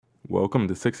Welcome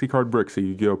to 60 Card Bricks, a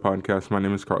Yu-Gi-Oh podcast. My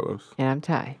name is Carlos. And I'm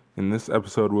Ty. In this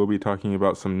episode, we'll be talking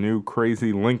about some new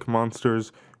crazy Link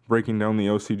monsters, breaking down the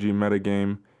OCG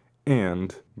metagame,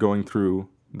 and going through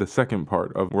the second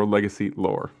part of World Legacy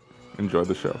lore. Enjoy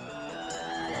the show.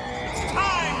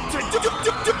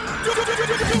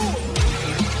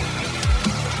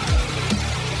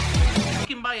 You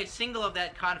can buy a single of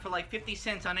that card for like 50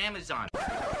 cents on Amazon.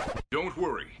 Don't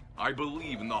worry, I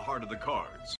believe in the heart of the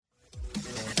cards.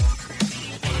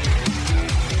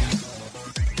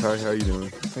 Hi, how you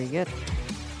doing? Pretty good.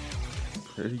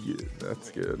 Pretty good. That's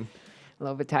good. A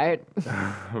little bit tired.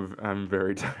 I'm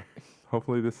very tired.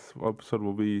 Hopefully this episode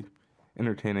will be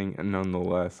entertaining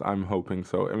nonetheless. I'm hoping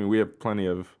so. I mean, we have plenty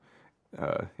of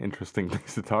interesting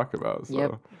things to talk about. So,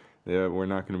 Yep. Yeah, we're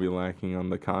not going to be lacking on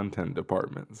the content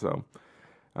department. So,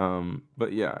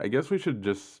 but yeah, I guess we should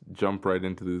just jump right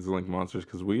into these Link monsters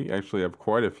because we actually have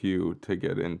quite a few to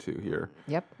get into here.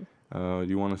 Yep.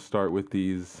 You want to start with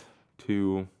these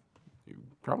two,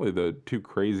 probably the two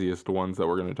craziest ones that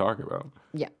we're going to talk about.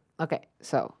 Yeah. Okay.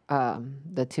 So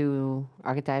the two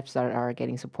archetypes that are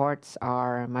getting supports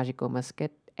are Magical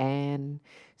Musket and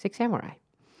Six Samurai.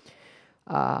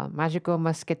 Magical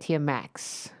Musketeer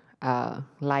Max.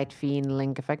 Light Fiend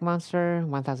Link effect monster,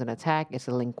 1000 attack. It's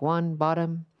a Link 1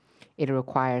 bottom. It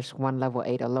requires one level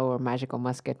 8 or lower Magical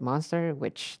Musket monster,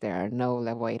 which there are no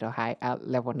level 8 or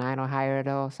level 9 or higher at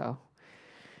all. So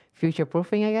future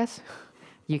proofing, I guess.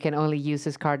 You can only use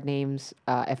this card name's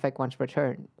effect once per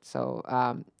turn. So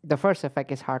the first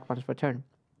effect is hard once per turn.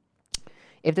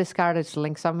 If this card is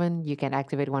Link Summon, you can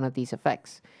activate one of these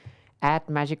effects. Add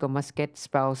Magical Musket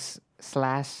spells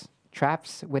 /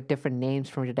 traps with different names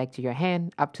from your deck to your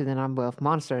hand up to the number of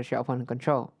monsters your opponent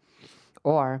control.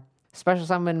 Or special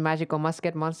summon Magical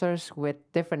Musket monsters with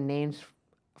different names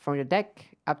from your deck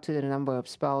up to the number of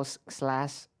spells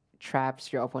 /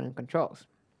 traps your opponent controls.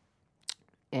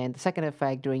 And the second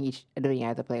effect, during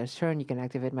either player's turn, you can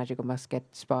activate Magical Musket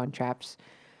spawn traps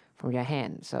from your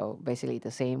hand. So basically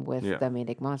the same with the main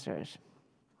deck monsters.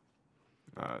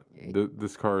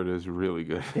 This card is really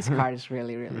good. This card is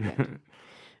really, really good.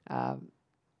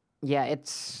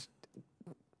 It's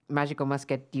Magical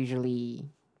Musket usually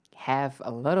have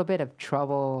a little bit of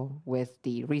trouble with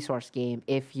the resource game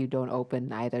if you don't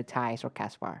open either Ties or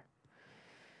Caspar.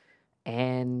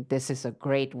 And this is a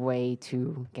great way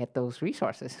to get those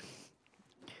resources.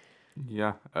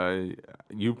 Yeah,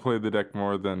 you play the deck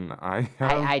more than I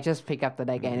have. I just pick up the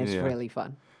deck and it's really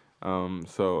fun.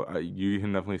 So you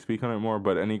can definitely speak on it more,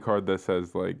 but any card that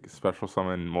says like special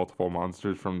summon multiple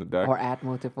monsters from the deck Or add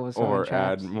multiple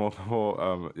add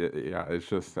multiple, it's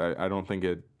just I don't think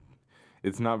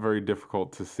it's not very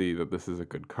difficult to see that this is a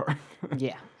good card.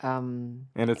 Yeah. And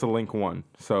it's a Link 1,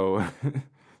 so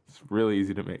it's really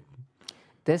easy to make.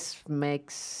 This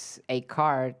makes a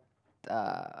card.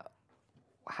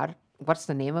 What's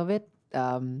the name of it?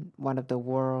 One of the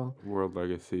World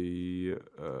Legacy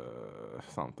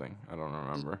something. I don't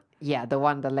remember. Yeah, the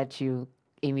one that lets you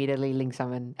immediately Link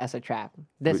Summon as a trap.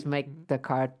 This make the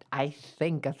card, I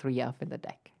think, a 3-up in the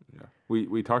deck. Yeah,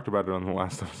 we talked about it on the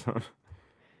last episode.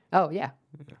 Oh yeah.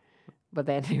 But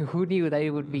then who knew that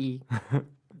it would be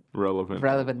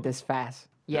relevant this fast?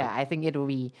 Yeah, I think it'll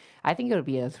be a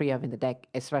 3-up in the deck,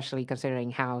 especially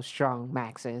considering how strong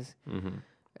Max is. Mm-hmm.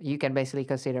 You can basically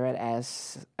consider it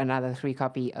as another 3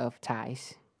 copy of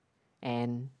Ties.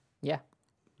 And yeah,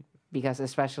 because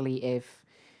especially if,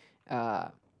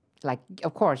 of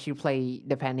course you play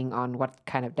depending on what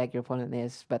kind of deck your opponent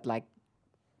is, but like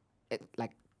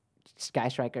Sky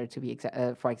Striker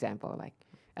for example, like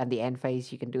at the end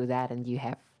phase you can do that and you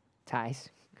have Ties.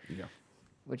 Yeah.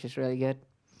 Which is really good.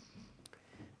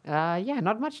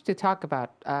 Not much to talk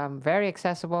about. Very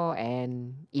accessible,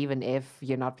 and even if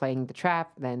you're not playing the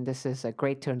trap, then this is a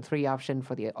great turn 3 option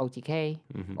for the OTK,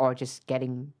 or just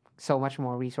getting so much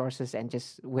more resources and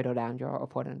just whittle down your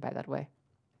opponent by that way.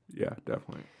 Yeah,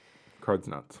 definitely. Card's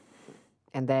nuts.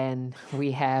 And then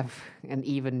we have an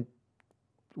even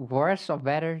worse or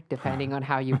better, depending on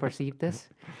how you perceive this.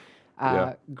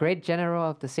 Great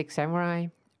General of the Six Samurai.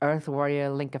 Earth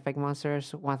Warrior Link effect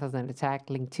monsters, 1000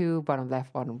 attack, Link 2, bottom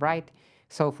left, bottom right.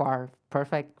 So far,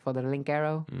 perfect for the Link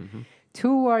arrow.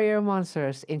 2 warrior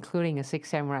monsters, including a 6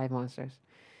 samurai monsters.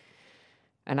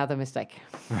 Another mistake.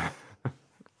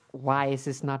 Why is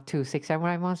this not 2 6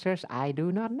 samurai monsters? I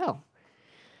do not know.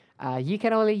 You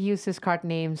can only use this card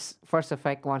name's first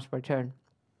effect once per turn.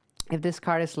 If this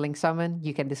card is Link Summon,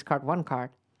 you can discard 1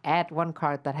 card. Add 1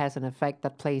 card that has an effect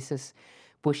that places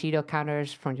Bushido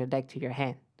counters from your deck to your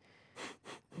hand.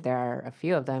 There are a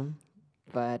few of them,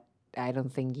 but I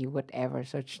don't think you would ever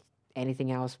search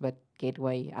anything else but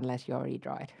Gateway unless you already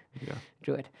Yeah.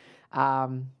 drew it.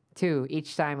 2.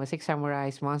 Each time a 6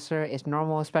 Samurai's monster is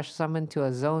normal special summon to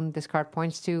a zone this card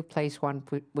points to, place 1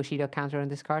 Bushido counter on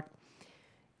this card.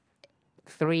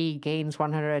 3. Gains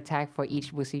 100 attack for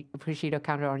each Bushido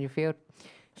counter on your field.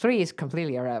 3 is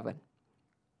completely irrelevant.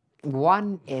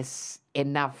 1 is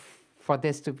enough for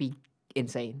this to be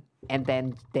insane, and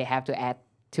then they have to add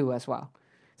 2 as well.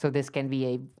 So this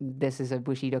is a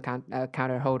Bushido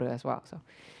counter holder as well. So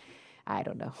I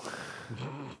don't know.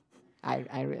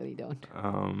 I really don't.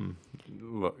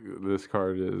 Look, this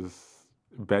card is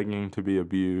begging to be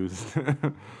abused.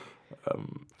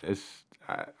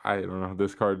 I don't know.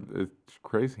 This card is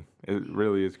crazy. It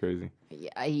really is crazy.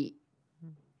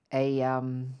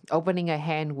 Opening a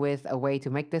hand with a way to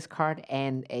make this card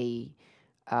and a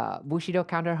Bushido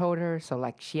counter holder, so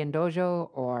like Shien Dojo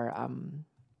or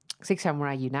 6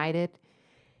 Samurai United,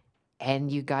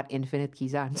 and you got infinite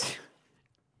Kizans.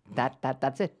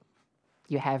 That's it.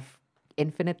 You have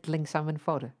infinite Link Summon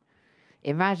Photo.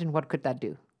 Imagine what could that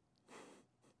do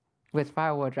with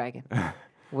Fire War Dragon.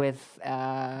 With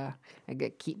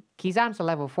Kizan's a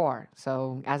level 4,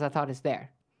 so Azathoth is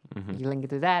there. You link it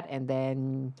to that, and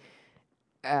then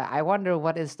I wonder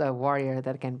what is the warrior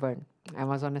that can burn.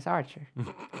 Amazoness Archer.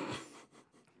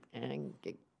 And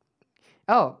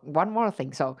one more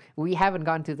thing. So we haven't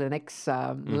gone to the next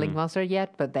Link monster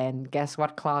yet, but then guess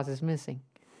what clause is missing?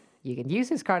 You can use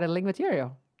this card as Link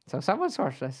material. So summon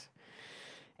Sorceress.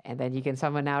 And then you can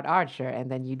summon out Archer,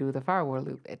 and then you do the Firewall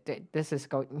loop. This is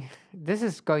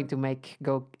going to make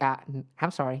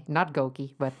I'm sorry, not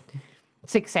Goki, but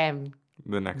 6 Sam.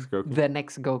 The next Goki. The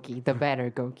next Goki, the better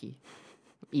Goki,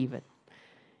 even.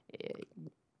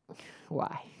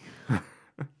 Why?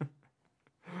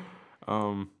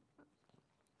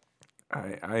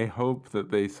 I hope that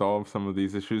they solve some of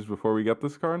these issues before we get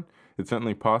this card. It's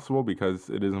certainly possible because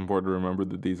it is important to remember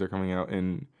that these are coming out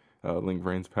in Link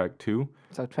Vrains Pack 2.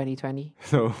 So 2020.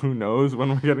 So who knows when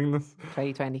we're getting this?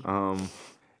 2020.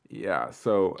 Yeah,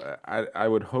 so I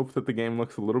would hope that the game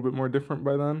looks a little bit more different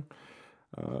by then.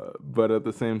 But at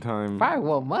the same time...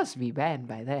 Firewall must be banned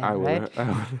by then, right? I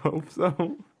would hope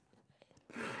so.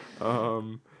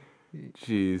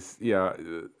 Jeez, yeah.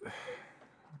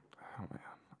 Oh man,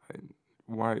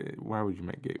 why would you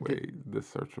make Gateway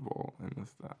this searchable and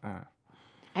this that?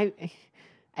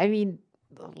 I mean,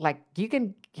 like you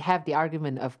can have the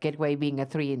argument of Gateway being a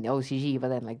 3 in OCG, but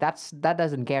then like that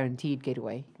doesn't guarantee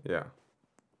Gateway. Yeah.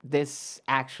 This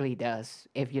actually does.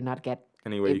 If you not get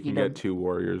anyway, you can get 2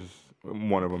 warriors,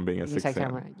 one of them being a 6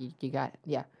 Samurai. You got it,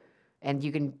 yeah. And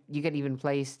you can even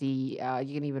place the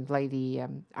play the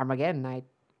Armageddon Knight,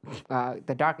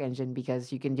 the Dark Engine,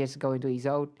 because you can just go into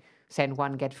Isolde, send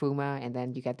 1, get Fuma, and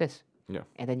then you get this. Yeah.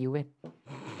 And then you win.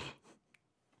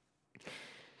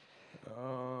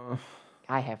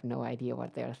 I have no idea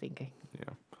what they're thinking.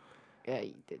 Yeah.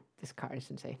 This card is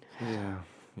insane.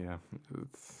 Yeah.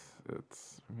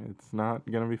 It's not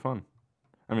gonna be fun.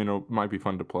 I mean, it might be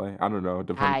fun to play. I don't know.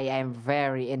 I am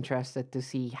very interested to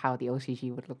see how the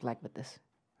OCG would look like with this.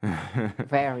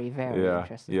 Very, very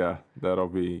interested. Yeah, that'll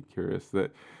be curious.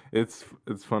 That it's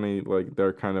funny. Like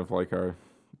they're kind of like our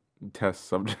test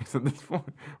subjects at this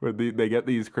point, where they get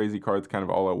these crazy cards kind of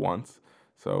all at once.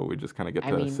 So we just kind of get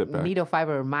to sit back. Needle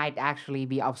Fiber might actually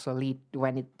be obsolete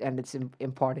when it's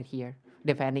imported here,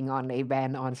 depending on a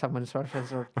ban on Summon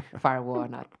Sorceress or Firewall or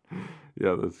not.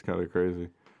 Yeah, that's kind of crazy.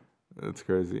 It's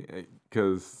crazy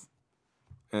because,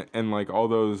 and like all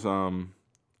those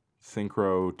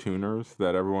synchro tuners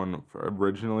that everyone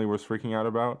originally was freaking out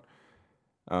about,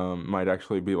 might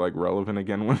actually be like relevant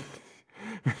again when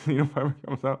Needle Fiber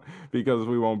comes out, because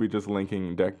we won't be just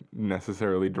linking deck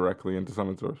necessarily directly into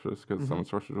Summon Sorceress, because Summon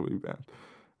Sorceress will be banned.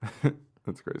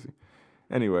 That's crazy.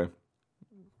 Anyway,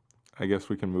 I guess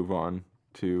we can move on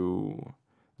to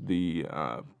the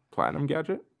Platinum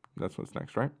Gadget. That's what's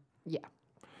next, right? Yeah.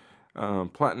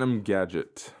 Platinum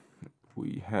Gadget.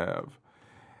 We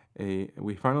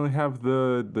finally have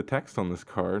the text on this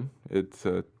card. It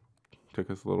took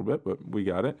us a little bit, but we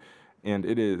got it. And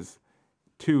it is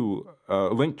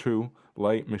Link True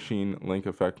Light Machine Link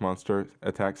Effect Monster,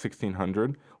 attack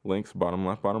 1600, links bottom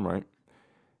left, bottom right.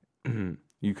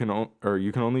 You can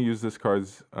only use this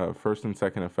card's first and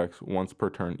second effects once per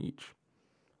turn each.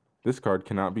 This card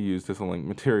cannot be used as a link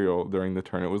material during the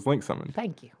turn it was link summoned.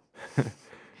 Thank you.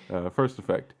 First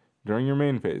effect. During your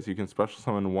main phase, you can special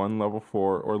summon 1 level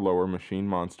 4 or lower machine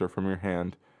monster from your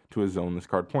hand to a zone this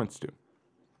card points to.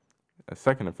 A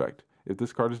second effect. If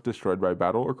this card is destroyed by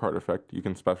battle or card effect, you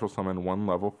can special summon 1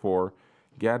 level 4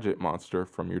 gadget monster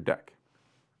from your deck.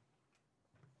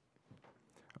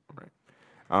 All right.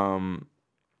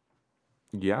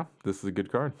 Yeah, this is a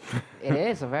good card. It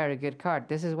is a very good card.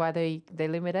 This is why they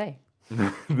limit A.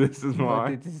 This is No,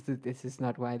 why. this is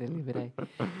not why they limit A.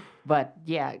 But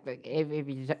yeah, like,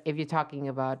 if you're talking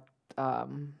about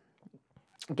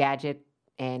gadget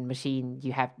and machine,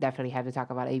 you have definitely have to talk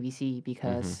about ABC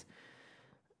because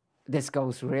this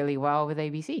goes really well with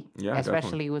ABC, Yeah,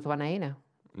 especially with 1A now.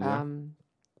 Yeah.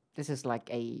 This is like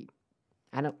a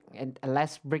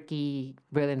less bricky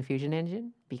Brilliant Fusion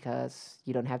engine because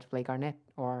you don't have to play Garnet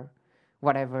or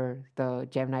whatever the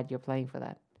Gem Knight you're playing for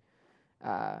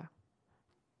that.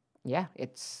 Yeah,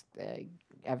 it's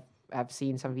I've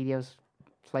seen some videos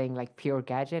playing like pure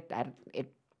gadget.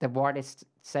 The board is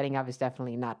setting up is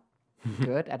definitely not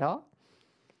good at all.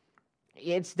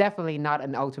 It's definitely not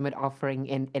an ultimate offering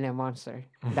in a monster.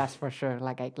 That's for sure.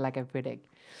 Like I predict.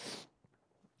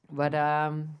 But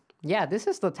yeah, this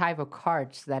is the type of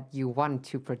cards that you want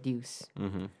to produce.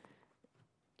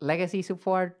 Legacy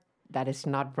support that is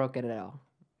not broken at all.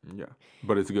 Yeah.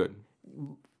 But it's good.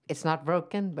 It's not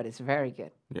broken, but it's very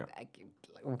good. Yeah. Like,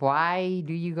 why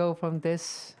do you go from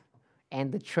this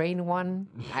and the train one?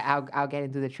 I'll get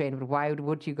into the train, but why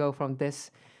would you go from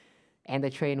this and the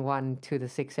train one to the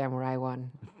Six Samurai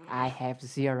one? I have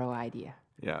zero idea.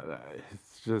 Yeah,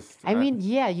 it's just. I mean,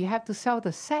 yeah, you have to sell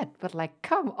the set, but like,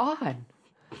 come on,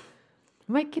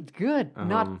 make it good,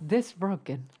 not this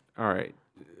broken. All right.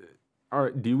 All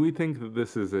right. Do we think that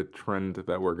this is a trend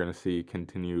that we're going to see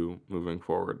continue moving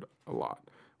forward a lot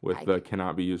with the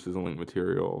cannot be used as a link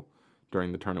material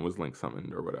during the turn it was link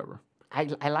summoned or whatever?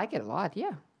 I like it a lot,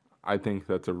 yeah. I think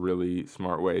that's a really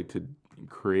smart way to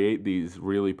create these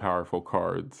really powerful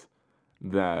cards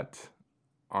that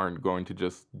aren't going to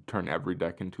just turn every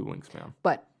deck into link spam.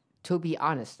 But to be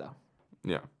honest, though,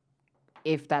 Yeah.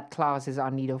 if that clause is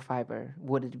on needle fiber,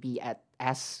 would it be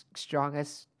as strong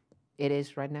as it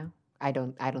is right now? I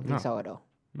don't think so at all.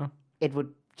 No. It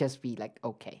would just be like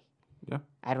okay. Yeah.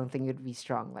 I don't think it would be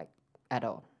strong like at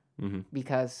all.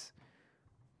 Because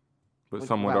But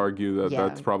some would well, argue that yeah.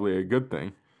 that's probably a good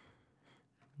thing.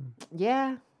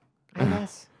 yeah, I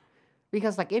guess.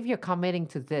 Because like if you're committing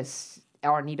to this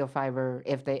or needle fiber,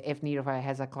 if needle fiber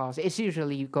has a clause, it's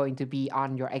usually going to be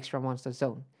on your extra monster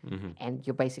zone, and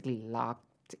you're basically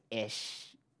locked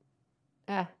ish.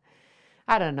 I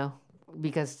don't know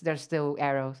because there's still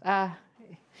arrows. I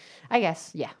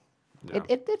guess yeah. Yeah.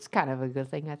 It's kind of a good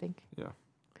thing, I think. Yeah.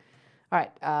 All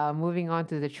right, moving on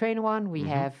to the train one, we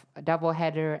have a double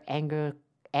header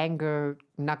anger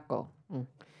knuckle.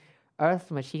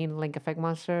 Earth machine link effect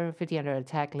monster, 50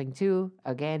 attack link 2.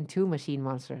 Again, 2 machine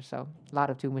monsters, so a lot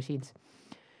of 2 machines.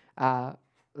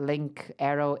 Link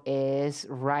arrow is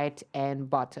right and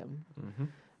bottom.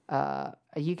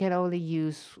 You can only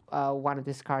use one of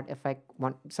this card effect,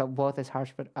 one, so both as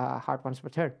hard ones per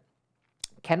turn.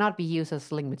 Cannot be used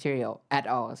as link material at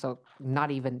all, so not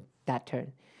even that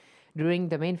turn. During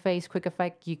the main phase, quick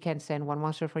effect, you can send one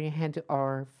monster from your hand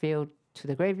or field to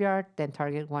the graveyard, then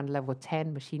target one level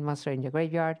 10 machine monster in your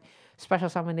graveyard, special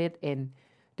summon it in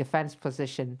defense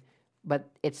position, but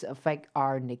its effect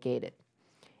are negated.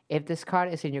 If this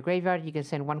card is in your graveyard, you can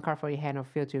send one card from your hand or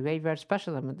field to your graveyard,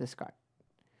 special summon this card.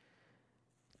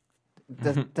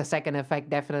 The second effect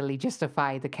definitely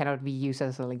justify the cannot be used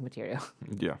as a link material.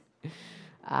 Yeah.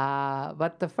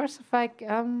 But the first effect,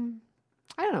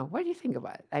 I don't know. What do you think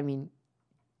about it? I mean,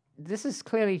 this is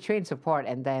clearly train support,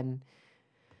 and then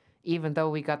even though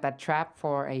we got that trap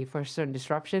for a first turn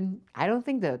disruption, I don't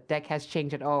think the deck has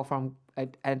changed at all from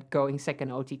a going second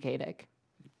OTK deck.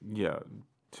 Yeah.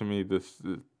 To me,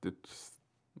 it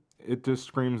just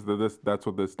screams that that's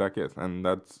what this deck is, and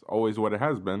that's always what it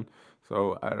has been.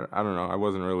 So I don't know. I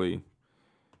wasn't really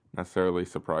necessarily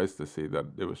surprised to see that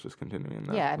it was just continuing in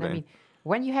that Yeah, and I vein. mean,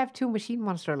 when you have 2 machine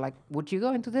monster, like, would you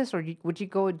go into this, or would you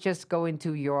go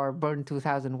into your Burn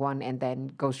 2001 and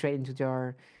then go straight into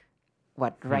your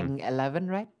rank 11,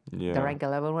 right? Yeah. The rank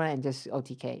 11 one and just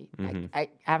OTK.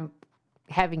 I'm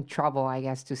having trouble, I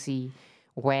guess, to see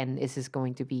when is this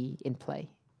going to be in play.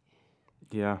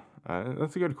 Yeah,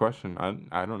 that's a good question.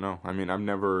 I don't know. I mean, I've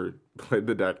never played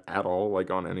the deck at all,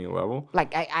 like on any level.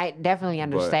 Like, I definitely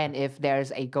understand if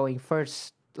there's a going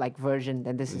first like version,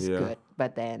 then this is Yeah. good.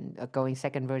 But then a going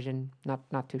second version,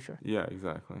 not too sure. Yeah,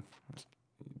 exactly.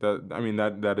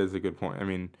 That is a good point. I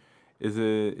mean,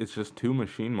 it's just 2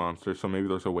 machine monsters, so maybe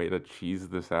there's a way to cheese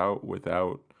this out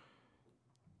without,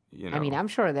 I mean, I'm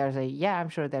sure there's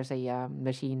a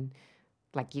machine,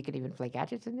 like you could even play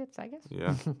gadgets in it, I guess.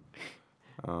 Yeah.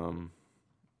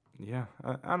 Yeah,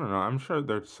 I don't know. I'm sure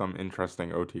there's some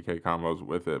interesting OTK combos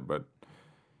with it, but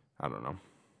I don't know.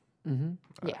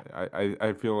 Yeah.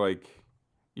 I feel like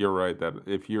you're right that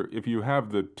if you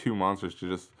have the two monsters to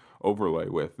just overlay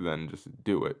with, then just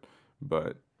do it.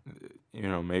 But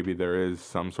maybe there is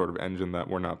some sort of engine that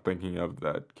we're not thinking of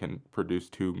that can produce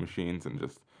two machines and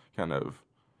just kind of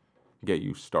get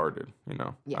you started.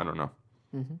 Yeah. I don't know.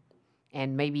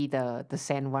 And maybe the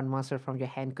send one monster from your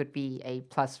hand could be a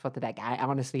plus for the deck. I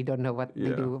honestly don't know what they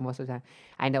Yeah. do most of the time.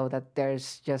 I know that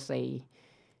there's just a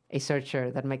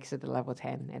searcher that makes it a level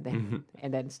 10 and then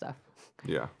and then stuff.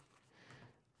 Yeah.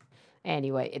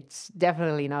 Anyway, it's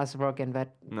definitely not as broken,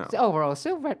 but No. overall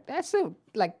that's still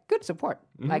like good support.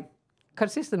 Like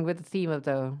consistent with the theme of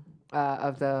the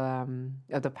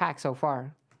pack so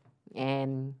far.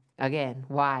 And again,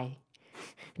 why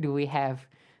do we have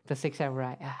the 6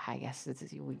 samurai? I guess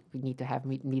we need to have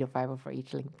Needle Fiber for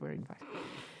each link we're in.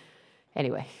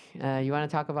 Anyway, you want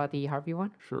to talk about the Harpy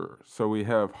one? Sure. So we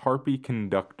have Harpy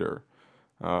Conductor.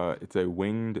 It's a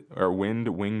wind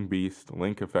wing beast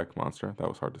link effect monster. That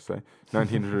was hard to say.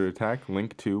 1900 attack,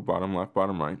 link 2, bottom left,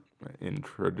 bottom right. In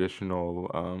traditional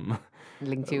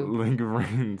Link 2. Link of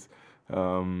Rains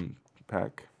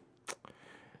pack.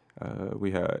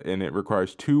 And it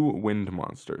requires 2 wind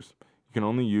monsters. You can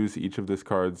only use each of this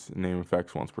card's name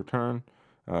effects once per turn.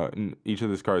 Each of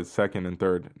this card's second and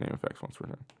third name effects once per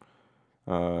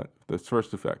turn. This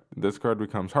first effect. This card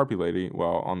becomes Harpy Lady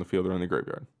while on the field or in the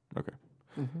graveyard. Okay.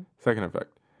 Second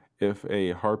effect. If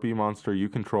a Harpy monster you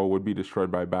control would be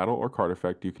destroyed by battle or card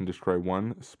effect, you can destroy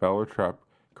one spell or trap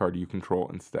card you control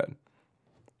instead.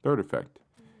 Third effect.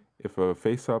 If a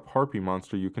face-up Harpy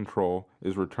monster you control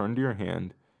is returned to your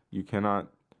hand, you can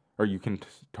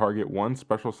target one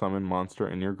special summon monster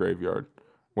in your graveyard.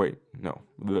 Wait, no.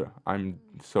 I'm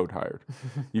so tired.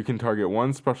 You can target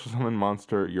one special summon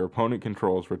monster your opponent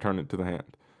controls, return it to the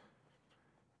hand.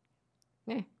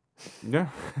 Yeah. Yeah.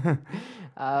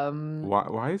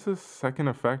 Why is this second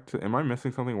effect? Am I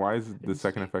missing something? Why is the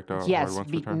second effect hard Yes, once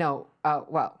per turn? no.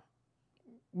 Well,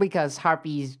 because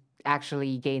Harpies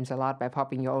actually gains a lot by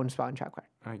popping your own spawn trap card.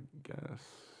 I guess.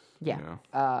 Yeah.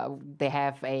 They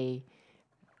have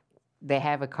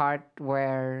a card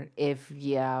where if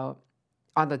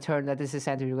on the turn that this is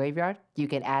sent to the graveyard, you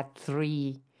can add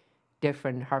 3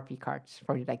 different Harpy cards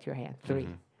from your deck to your hand. 3.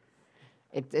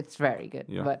 It's very good.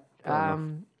 Yeah, But fair enough.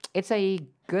 it's a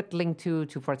good link to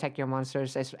protect your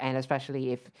monsters, and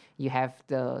especially if you have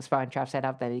the spawn trap set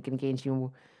up, then it can gain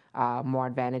you more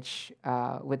advantage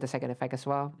with the second effect as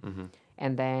well.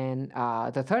 And then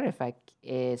the third effect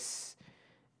is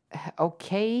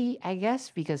okay, I guess,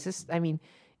 because I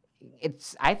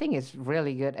think it's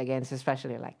really good against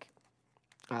especially like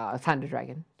Thunder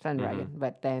Dragon.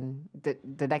 But then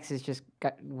the decks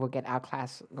will get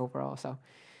outclassed overall. So,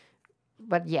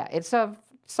 but yeah, it's a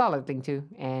solid thing too,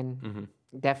 and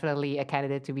definitely a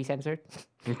candidate to be censored.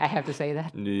 I have to say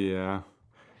that. Yeah.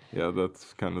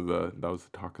 That's kind of that was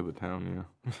the talk of the town.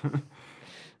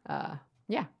 Yeah.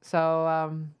 Yeah.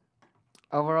 So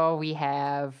overall, we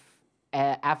have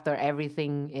after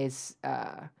everything is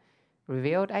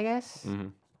revealed, I guess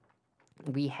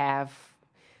we have.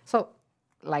 So,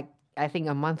 like I think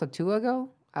a month or 2 ago,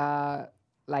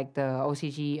 like the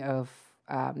OCG of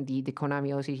the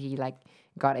Konami OCG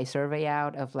got a survey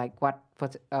out of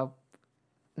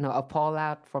a poll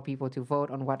out for people to vote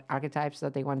on what archetypes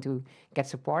that they want to get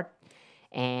support,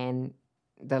 and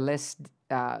the list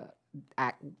at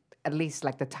least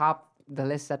like the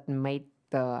list that made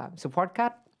the support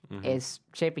cut is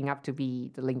shaping up to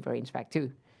be the Link Variants Pack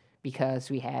 2, because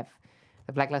we have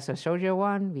the Blackluster Soldier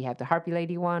one, we have the Harpy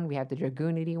Lady one, we have the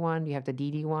Dragoonity one, we have the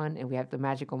DD one, and we have the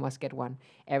Magical Musket one.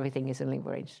 Everything is in Link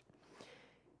Variants.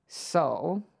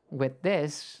 So with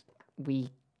this,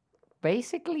 we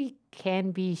basically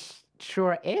can be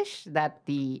sure-ish that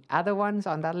the other ones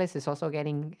on that list is also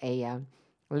getting a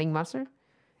Link monster.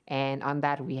 And on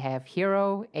that, we have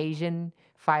Hero, Asian,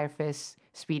 Fire Fist,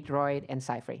 Speed Droid, and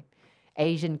Cypher.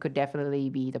 Asian could definitely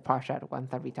be the Parshat one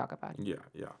that we talk about. Yeah.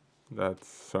 That's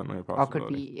certainly a Or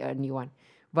possibility. could be a new one.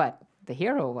 But the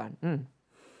Hero one,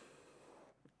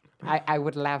 I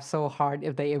would laugh so hard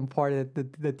if they imported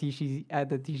the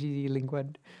TCG Link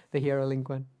one, the Hero Link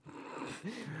one.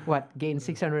 What, gain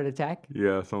 600 attack?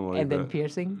 Yeah, something like And that. then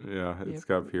piercing? Yeah, it's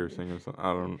got piercing or something.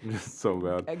 I don't. It's so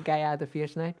bad. Gaia the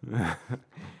Fierce Knight?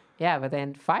 Yeah, but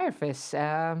then Fire Fist.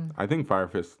 I think Fire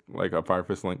Fist, like a Fire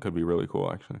Fist link, could be really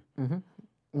cool actually.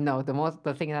 No,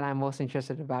 the thing that I'm most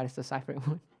interested about is the Cypher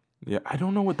one. Yeah, I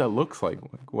don't know what that looks like.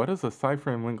 Like, what does a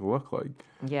Cyframe link look like?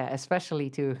 Yeah, especially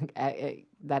to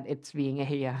that it's being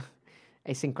a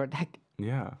synchro deck.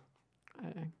 Yeah.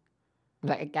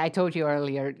 Like I told you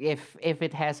earlier, if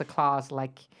it has a clause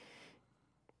like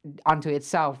onto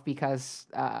itself, because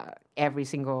every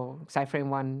single Cyframe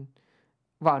one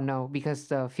Well, no, because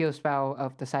the fuel spell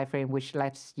of the side frame, which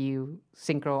lets you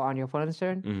synchro on your opponent's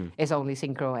turn, is only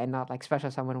synchro and not like special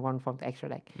summon one from the extra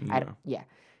deck. Yeah.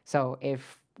 So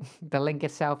if the link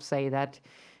itself say that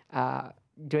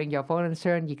during your opponent's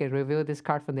turn, you can reveal this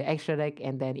card from the extra deck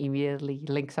and then immediately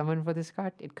link summon for this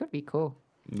card, it could be cool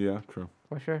Yeah, true.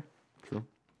 for sure. True.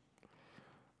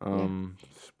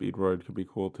 Speedroid could be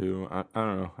cool too. I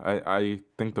don't know. I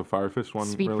think the Firefist one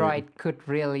Speed really. Ride could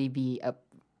really be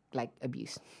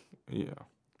abused. Yeah.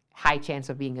 High chance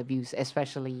of being abused,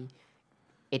 especially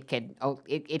it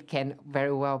can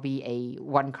very well be a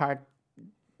one card,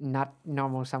 not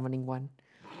normal summoning one.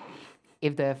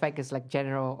 If the effect is like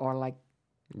general or like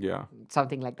Yeah.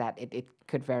 something like that, it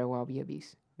could very well be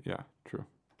abused. Yeah. True.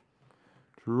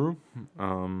 True.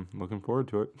 Looking forward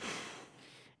to it.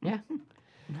 Yeah.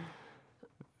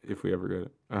 If we ever get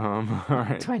it. All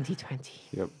right. 2020.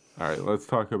 Yep. All right. Let's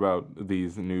talk about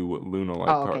these new Luna Light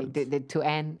Oh, okay. cards. To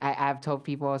end, I've told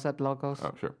people at locals,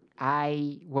 Oh, sure.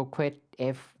 I will quit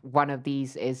if one of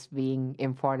these is being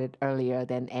imported earlier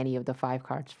than any of the 5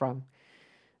 cards from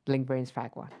Linkbrains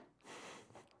Pack 1.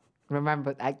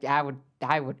 Remember, I would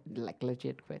like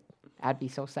legit quit. I'd be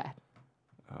so sad.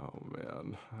 Oh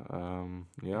man.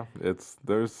 Yeah.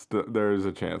 There's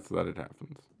a chance that it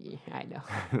happens. Yeah, I know.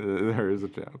 There is a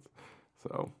chance.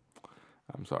 So,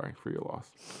 I'm sorry for your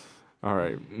loss. All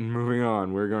right. Moving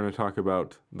on. We're going to talk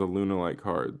about the Luna Light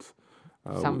cards.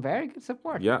 Some very good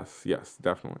support. Yes,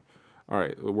 definitely. All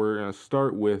right, we're going to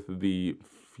start with the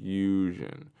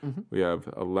Fusion. We have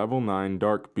a level 9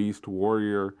 Dark Beast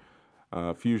Warrior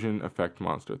Fusion Effect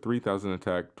Monster. 3,000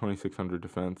 attack, 2,600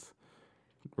 defense.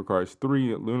 Requires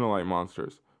 3 Luna Light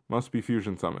monsters. Must be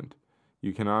fusion summoned.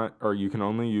 You can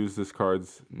only use this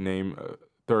card's name,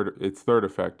 its third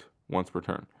effect, once per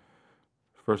turn.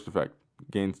 First effect,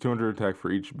 gains 200 attack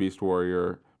for each Beast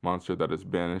Warrior monster that is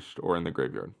banished or in the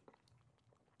graveyard.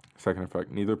 Second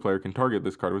effect, neither player can target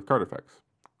this card with card effects.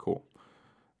 Cool.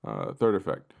 Third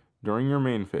effect, during your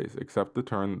main phase, except the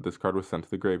turn that this card was sent to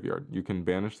the graveyard, you can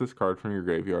banish this card from your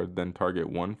graveyard, then target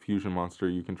one fusion monster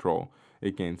you control.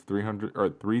 It gains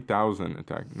 3,000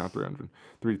 attack, not 300,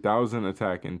 3,000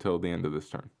 attack until the end of this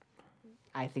turn.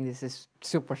 I think this is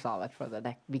super solid for the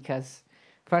deck because,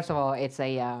 first of all, it's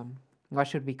a what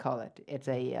should we call it? It's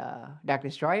a Dark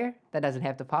Destroyer that doesn't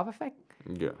have the pop effect.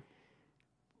 Yeah.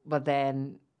 But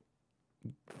then,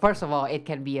 first of all, it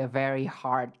can be a very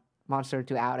hard monster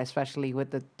to out, especially with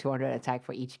the 200 attack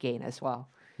for each gain as well.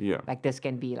 Yeah. Like this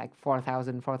can be like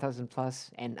 4,000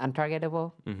 plus, and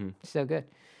untargetable. So good.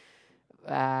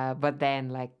 But then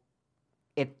like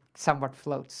it somewhat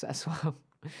floats as well.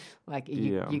 Like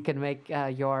you can make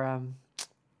your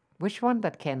which one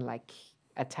that can like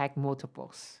attack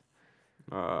multiples.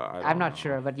 I'm not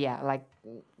sure, but yeah, like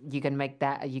you can make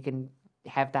that. You can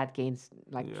have that gains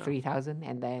like 3,000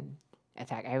 and then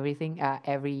attack everything,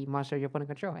 every monster your opponent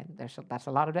control, and that's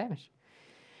a lot of damage.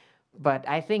 But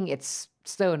I think it's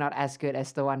still not as good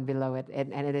as the one below it,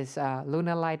 and it is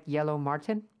Luna Light Yellow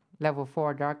Marten, level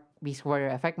 4 Dark Beast Warrior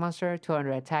effect monster,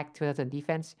 200 attack, 2,000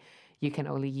 defense. You can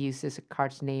only use this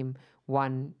card's name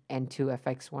 1 and 2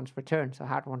 effects once per turn, so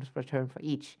hard once per turn for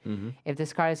each. If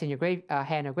this card is in your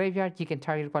hand or graveyard, you can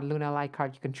target one Luna Light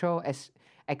card you control,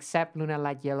 except Luna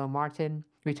Light Yellow Marten,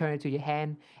 return it to your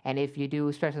hand, and if you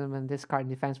do, special summon this card in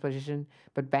defense position,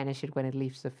 but banish it when it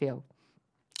leaves the field.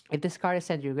 If this card is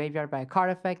sent to your graveyard by a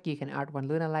card effect, you can add one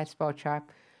Luna Light spell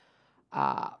trap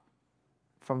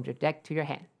from your deck to your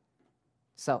hand.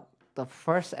 So the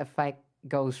first effect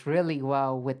goes really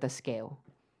well with the scale.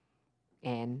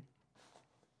 And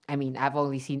I mean, I've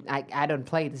only seen, I don't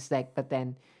play this deck, but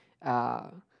then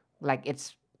like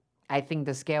it's, I think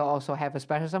the scale also have a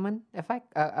special summon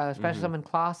effect, a special summon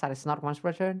clause that is not once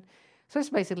per turn. So it's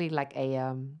basically like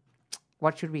a,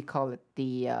 what should we call it?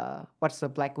 The, what's the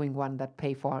Blackwing one that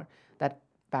pay for that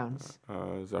bounce?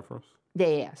 Zephyros?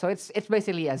 Yeah. So it's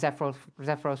basically a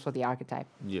Zephyros for the archetype.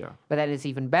 Yeah. But that is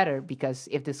even better because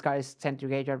if this card is sent to your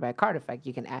graveyard by a card effect,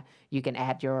 you can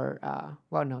add your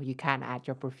well, no, you can't add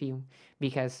your perfume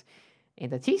because in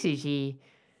the TCG,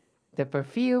 the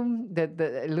perfume,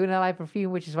 the Luna Light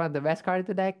perfume, which is one of the best cards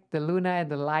in the deck, the Luna and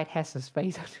the Light has a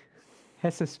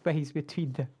space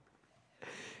between them,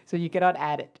 so you cannot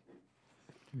add it.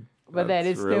 But then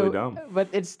it's really still, dumb. but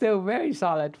it's still very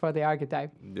solid for the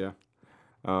archetype. Yeah.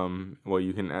 Well,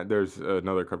 you can add, there's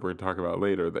another card we're going to talk about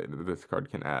later that this card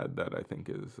can add that I think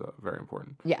is very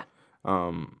important. Yeah.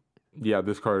 Yeah,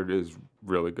 this card is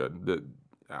really good.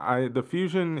 The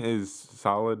fusion is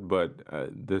solid, but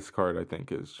this card I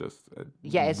think is just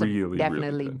it's really, definitely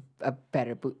really good. a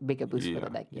better, bigger boost for the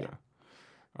deck. Yeah.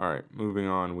 All right, moving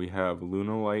on. We have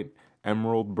Luna Light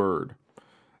Emerald Bird.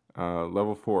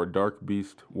 Level 4, Dark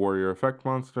Beast Warrior Effect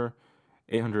Monster,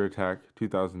 800 attack,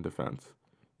 2000 defense.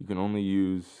 You can only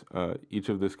use each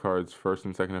of this card's first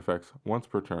and second effects once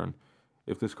per turn.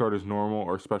 If this card is normal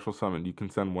or special summoned, you can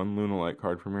send one Lunalight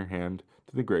card from your hand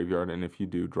to the graveyard, and if you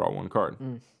do, draw one card.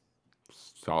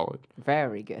 Solid.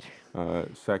 Very good.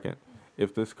 Second,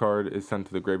 if this card is sent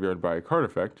to the graveyard by a card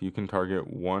effect, you can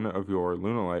target one of your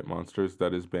Lunalight monsters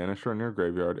that is banished from your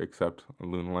graveyard except a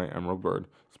Lunalight Emerald Bird.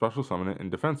 Special summon it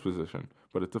in defense position,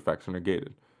 but its effects are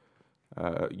negated.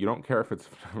 You don't care if its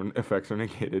effects are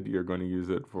negated. You're going to use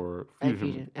it for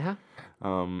fusion.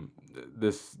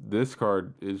 This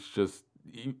card is just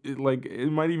it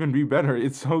might even be better.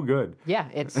 It's so good. Yeah,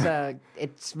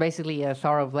 it's basically a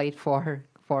Thorough Blade for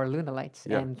Lunalights,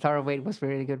 Yeah. and Thorough Blade was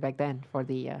really good back then for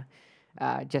the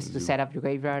just to set up your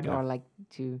graveyard or like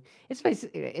to.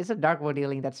 It's a Dark World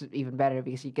dealing that's even better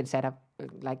because you can set up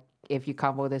like if you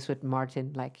combo this with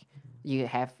Martin, like you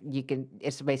can.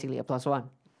 It's basically a +1,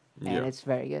 and it's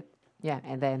very good. Yeah,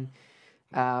 and then.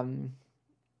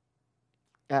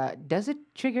 Does it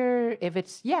trigger if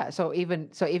it's so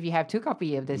if you have 2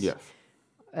 copies of this, Yes.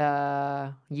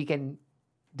 you can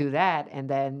do that, and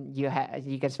then you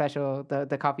can special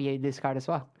the copy you discard as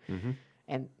well.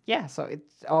 And so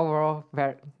it's overall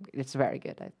very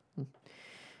good.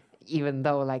 Even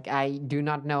though like I do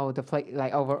not know the play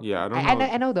like over. Yeah, I don't know.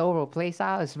 I know the overall play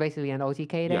style is basically an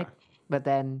OTK deck, but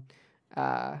then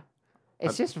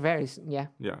it's just very Yeah,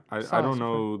 I solid don't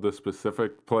know the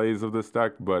specific plays of this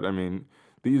deck, but I mean,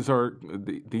 these are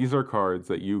cards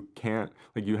that you can't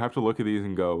like. You have to look at these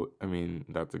and go, I mean,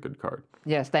 that's a good card.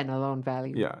 Yeah, standalone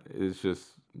value. Yeah, it's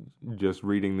just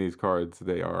reading these cards.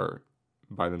 They are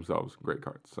by themselves great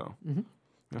cards. So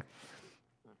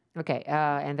Okay,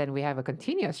 and then we have a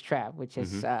continuous trap, which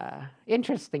is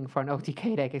interesting for an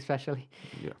OTK deck, especially.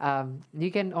 Yeah. You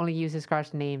can only use this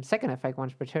card's name second effect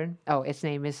once per turn. Oh, its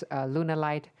name is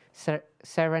Lunalight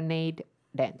Serenade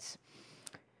Dance.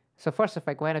 So first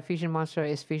effect, when a fusion monster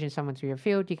is fusion summoned to your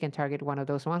field, you can target one of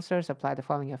those monsters, apply the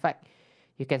following effect.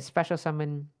 You can special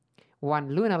summon one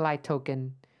Lunalight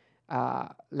token,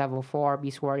 level 4,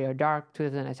 Beast Warrior Dark,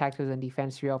 2,000 attack, 2,000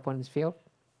 defense to your opponent's field.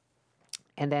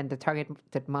 And then the targeted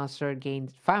monster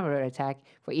gains 500 attack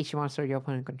for each monster your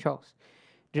opponent controls.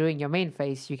 During your main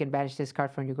phase, you can banish this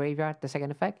card from your graveyard, the second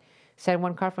effect. Send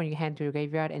one card from your hand to your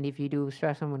graveyard, and if you do,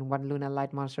 special summon one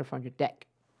Lunalight monster from your deck.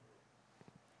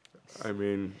 I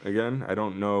mean, again, I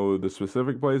don't know the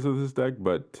specific plays of this deck,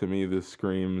 but to me, this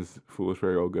screams Foolish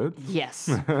Burial Goods. Yes,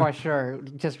 for sure.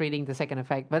 Just reading the second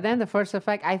effect. But then the first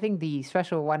effect, I think the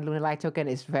special one Lunalight token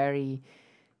is very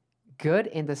good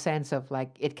in the sense of like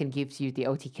it can give you the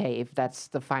OTK if that's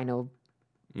the final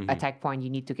attack point you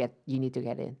need to get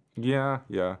in. Yeah.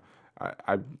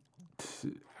 I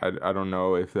don't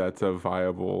know if that's a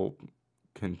viable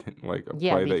play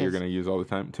that you're going to use all the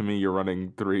time. To me, you're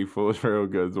running 3 Foolish Burial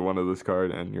Goods, 1 of this card,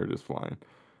 and you're just flying.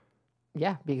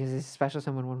 Yeah, because it's special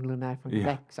summon one Lunalight from your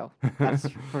deck, so that's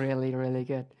really, really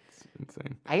good. It's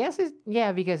insane. I guess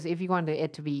because if you want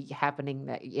it to be happening,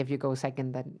 if you go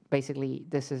second, then basically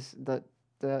this is the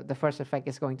first effect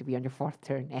is going to be on your 4th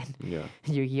turn, and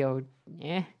Yu-Gi-Oh!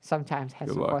 Sometimes has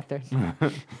a 4th turn.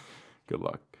 Good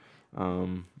luck.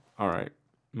 All right,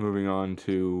 moving on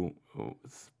to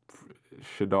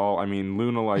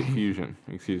Lunalight Fusion.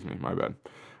 Excuse me, my bad.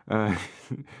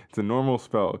 It's a normal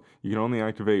spell. You can only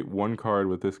activate 1 card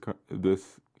with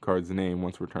this card's name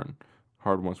once per turn.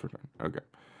 Hard once per turn. Okay.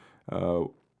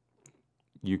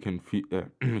 You can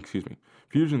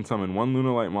fusion summon 1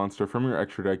 Lunalight monster from your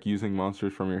extra deck using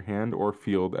monsters from your hand or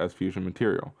field as fusion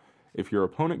material. If your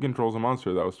opponent controls a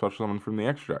monster that was special summoned from the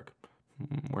extra deck.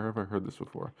 Where have I heard this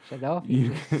before?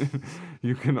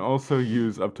 You can also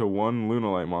use up to 1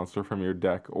 Lunalight monster from your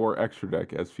deck or extra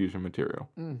deck as fusion material.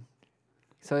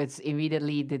 So it's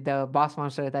immediately the boss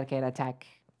monster that can attack.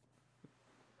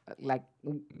 Like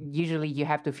usually you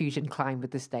have to fusion climb with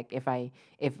this deck. If I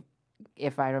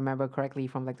remember correctly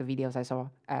from like the videos I saw,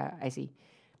 I see.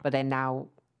 But then now,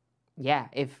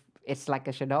 if it's like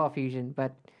a Shadow fusion,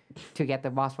 but to get the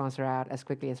boss monster out as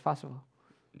quickly as possible.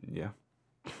 Yeah.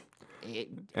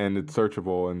 And it's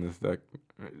searchable in this deck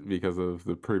because of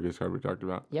the previous card we talked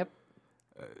about. Yep.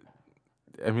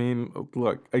 I mean,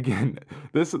 look, again,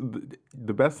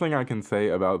 the best thing I can say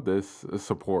about this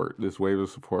wave of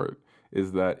support,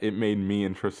 is that it made me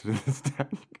interested in this deck.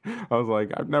 I was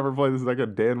like, I've never played this deck a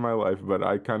day in my life, but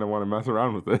I kind of want to mess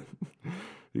around with it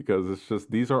because it's just,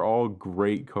 these are all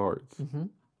great cards.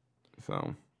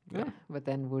 So, yeah. But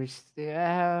then we'll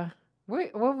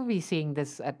be seeing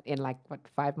this in like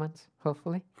 5 months,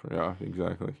 hopefully. Yeah,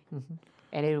 exactly.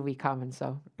 And it'll be common,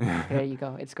 so there you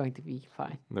go. It's going to be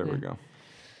fine. There we go.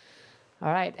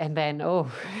 All right, and then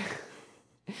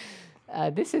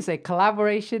this is a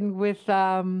collaboration with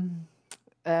the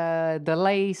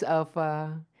lays of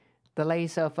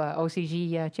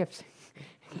OCG chips.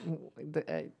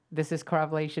 This is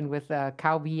collaboration with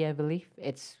Calbee, I believe.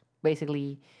 It's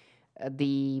basically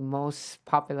the most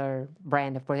popular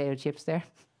brand of potato chips there.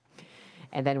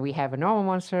 And then we have a normal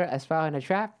monster as well in a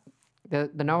trap. The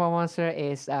normal monster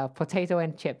is potato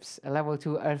and chips, a level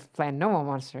 2 Earth Plant normal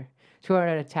monster,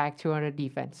 200 attack, 200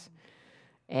 defense.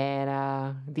 And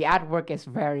the artwork is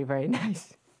very, very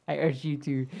nice. I urge you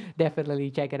to definitely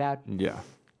check it out. Yeah.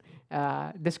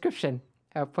 Description.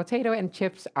 Potato and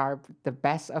chips are the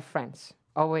best of friends,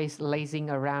 always lazing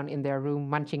around in their room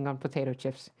munching on potato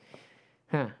chips.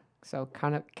 Huh. So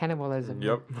cannibalism.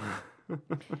 Yep.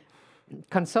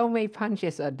 Consomme punch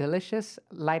is a delicious,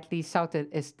 lightly salted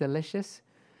is delicious.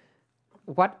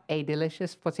 What a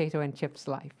delicious potato and chips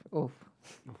life. Oof.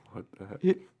 What the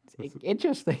heck?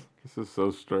 Interesting. This is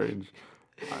so strange.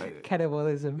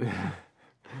 Cannibalism.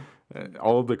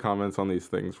 All of the comments on these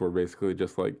things were basically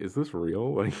just like, "Is this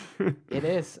real?" Like, It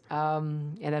is.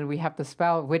 And then we have the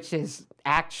spell, which is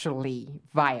actually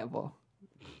viable.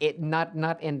 It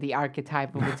not in the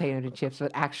archetype of potato and chips,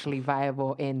 but actually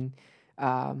viable in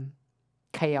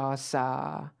Chaos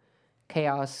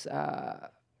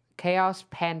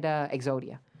Panda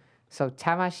Exodia. So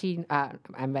Tamashi,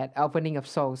 I'm at Opening of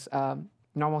Souls,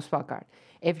 normal spell card.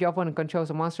 If your opponent controls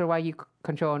a monster while you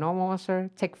control a normal monster,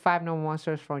 take 5 normal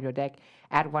monsters from your deck,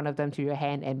 add one of them to your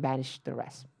hand, and banish the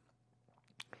rest.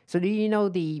 So do you know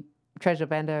the Treasure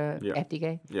Panda Yeah.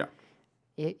 FTK? yeah,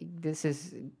 This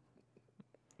is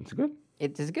it's good.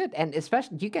 it is good, and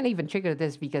especially you can even trigger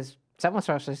this because some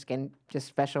sorcerers can just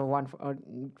special one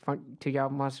to your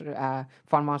monster,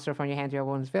 fun monster from your hand to your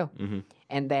opponent's field,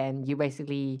 and then you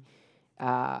basically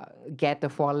get the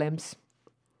 4 limbs,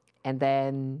 and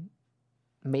then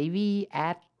maybe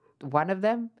add one of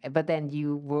them, but then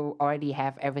you will already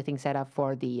have everything set up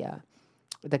for the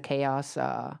chaos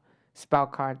spell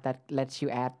card that lets you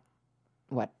add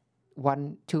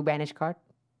 2 banish card,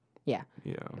 Yeah.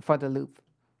 for the loop.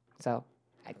 So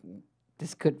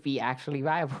this could be actually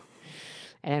viable.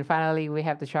 And then finally, we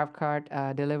have the trap card,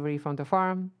 Delivery from the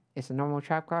Farm. It's a normal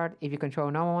trap card. If you control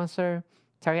a normal monster,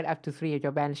 target up to 3 of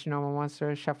your banished normal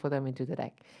monsters, shuffle them into the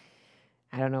deck.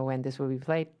 I don't know when this will be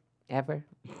played, ever,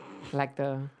 like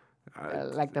the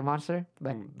monster,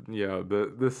 but Yeah,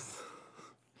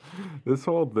 this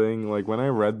whole thing, like when I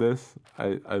read this,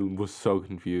 I was so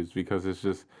confused because it's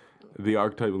just the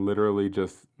archetype literally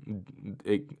just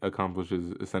it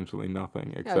accomplishes essentially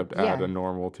nothing except add yeah. a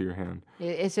normal to your hand.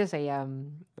 it's just a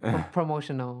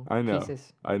promotional I know.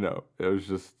 pieces. I know. It was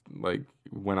just like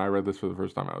when I read this for the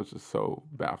first time, I was just so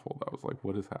baffled. I was like,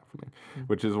 what is happening?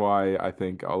 Which is why I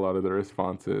think a lot of the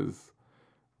response is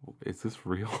this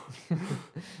real?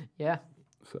 Yeah.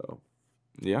 So,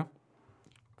 yeah.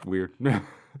 Weird.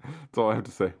 That's all I have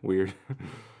to say. Weird.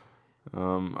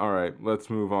 All right, let's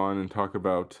move on and talk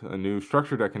about a new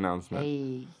structure deck announcement.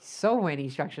 Hey, so many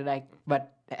structure deck,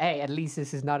 but hey, at least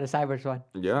this is not a Cybers one.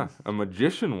 Yeah, a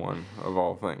magician one of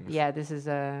all things. Yeah, this is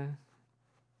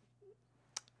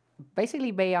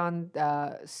basically beyond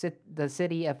the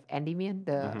city of Endymion,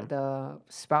 the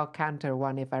spell counter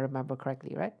one, if I remember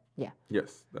correctly, right? Yeah.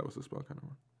 Yes, that was the spell kind of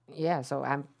one. Yeah, so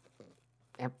I'm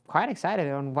quite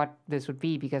excited on what this would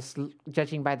be because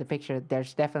judging by the picture,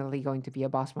 there's definitely going to be a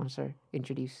boss monster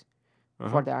introduced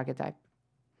for the archetype.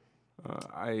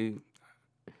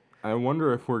 I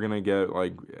wonder if we're gonna get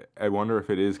I wonder if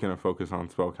it is gonna focus on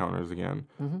spell counters again.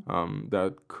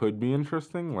 That could be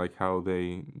interesting, like how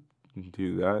they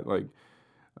do that, like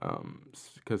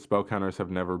because spell counters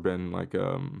have never been like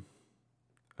a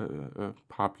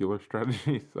popular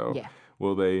strategy. So Yeah.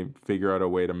 will they figure out a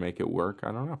way to make it work?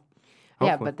 I don't know.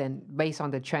 Yeah, Hopefully. but then based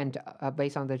on the trend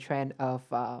of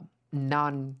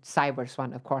non-cybers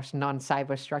one, of course,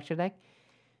 non-cyber structure deck,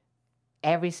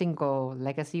 every single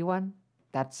legacy one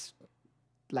that's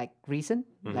like recent,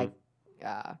 like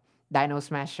Dino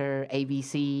Smasher,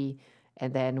 ABC,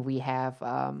 and then we have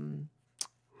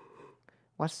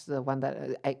what's the one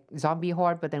that Zombie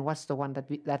Horde? But then what's the one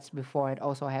that's before it?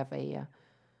 Also have a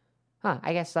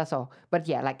I guess that's all. But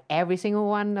yeah, like every single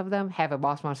one of them have a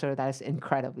boss monster that is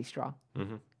incredibly strong.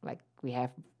 Like we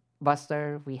have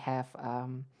Buster, we have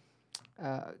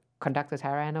Conductor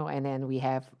Tyranno, and then we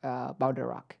have Boulder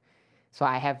Rock. So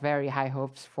I have very high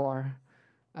hopes for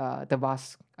the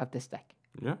boss of this deck.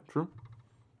 Yeah, true.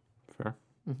 Fair.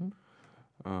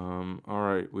 All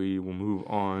right, we will move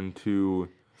on to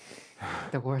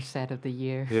The worst set of the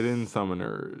year. Hidden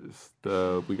Summoners.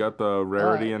 We got the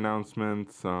rarity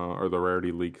announcements, or the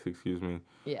rarity leaks, excuse me.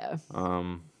 Yeah.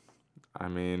 I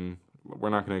mean, we're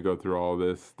not going to go through all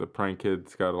this. The Prank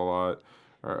Kids got a lot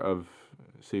of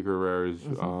secret rares.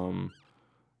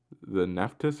 The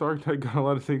Nephthys archetype got a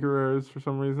lot of secret rares for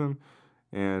some reason.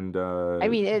 And I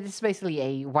mean, it's basically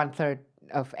a 1/3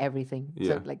 of everything.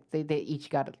 Yeah. So like they each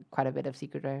got quite a bit of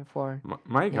secret rare for.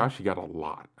 Mayagashi got a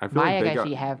lot. I feel like they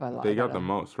Mayagashi have a lot. They got the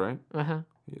most, right? Uh-huh.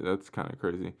 Yeah, that's kind of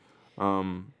crazy.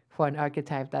 For an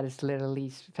archetype that is literally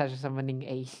special summoning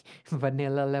a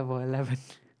vanilla level 11.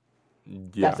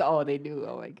 Yeah. That's all they do.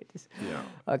 Oh my goodness. Yeah.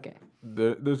 Okay.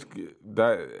 There's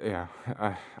that. Yeah.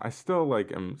 I still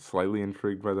like am slightly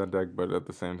intrigued by that deck, but at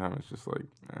the same time, it's just like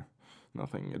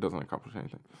nothing. It doesn't accomplish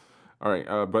anything. All right.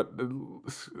 But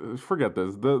forget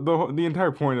this. The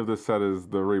entire point of this set is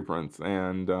the reprints,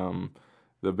 and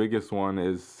the biggest one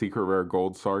is Secret Rare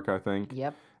Gold Sark, I think.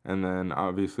 Yep. And then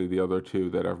obviously the other two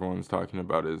that everyone's talking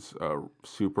about is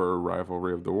Super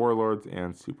Rivalry of the Warlords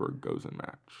and Super Gozen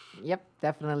Match. Yep.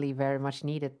 Definitely very much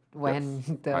needed when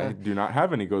I do not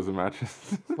have any Gozen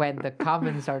matches. when the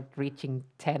commons are reaching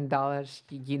 $10.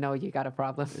 You know you got a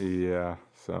problem. Yeah.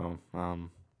 So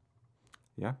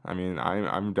yeah. I mean,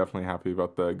 I'm definitely happy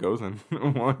about the Gozen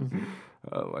one.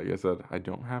 Like I said, I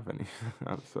don't have any.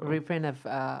 So Reprint of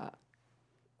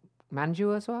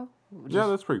Manju as well. Which Yeah, is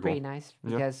that's pretty cool. Pretty nice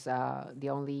Yeah. because the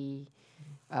only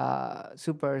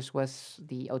supers was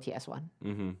the OTS one.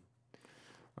 Mm-hmm.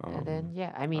 And then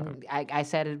yeah, I mean I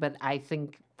said it, but I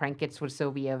think Prank Kids would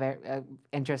still be a very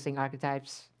interesting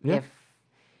archetypes Yeah.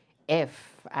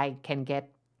 if I can get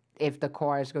if the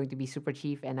core is going to be super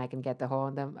cheap and I can get the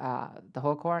whole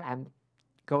core. I'm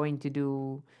going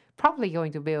to probably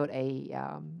going to build a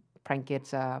Prank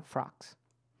Kids frogs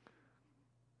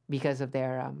because of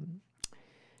their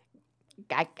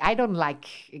I don't like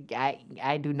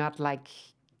I do not like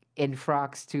in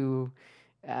frogs to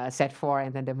set 4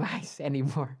 and then demise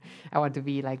anymore. I want to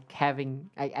be like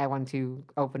having I want to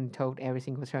open toad every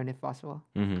single turn if possible,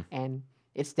 and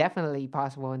it's definitely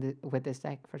possible with this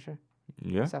deck for sure.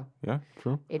 Yeah. So Yeah.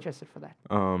 True. interested for that.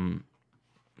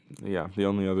 Yeah. The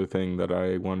only other thing that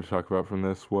I wanted to talk about from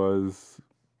this was,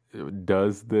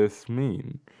 does this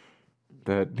mean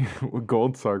that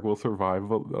Gold Sark will survive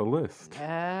a list?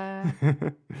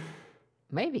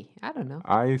 Maybe I don't know.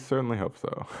 I certainly hope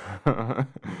so,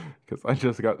 because I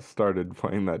just got started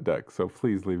playing that deck. So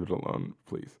please leave it alone,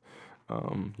 please.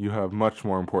 You have much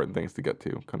more important things to get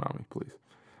to, Konami. Please.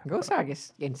 Gosark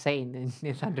is insane in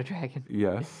Thunder Dragon.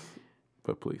 Yes,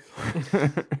 but please.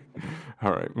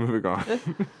 All right, moving on.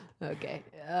 Okay.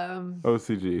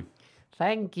 OCG.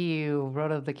 Thank you,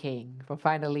 Road of the King, for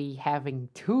finally having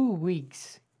 2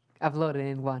 weeks uploaded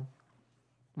in one.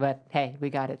 But hey,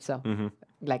 we got it. So,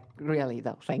 like, really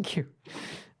though, thank you.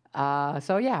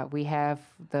 So yeah, we have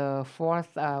the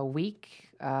 4th week.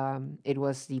 It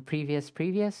was the previous.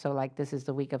 So like, this is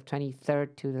the week of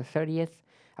 23rd to the 30th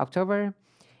October,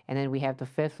 and then we have the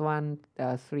 5th one,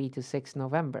 3 to 6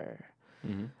 November.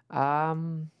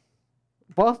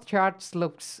 Both charts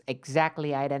looks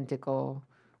exactly identical.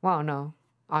 Well, no,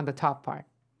 on the top part.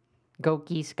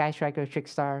 Goki, Sky Striker,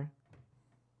 Trickstar.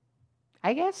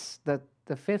 I guess the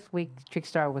 5th week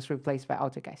Trickstar was replaced by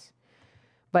Autogeist.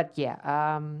 But yeah,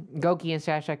 Goki and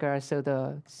Sky Striker are still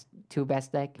the 2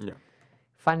 best deck. Yeah.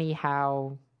 Funny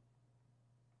how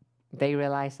they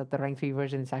realized that the rank 3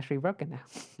 version is actually broken now.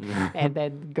 And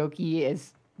then Goki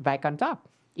is back on top,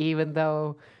 even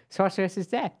though Sorceress is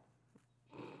dead.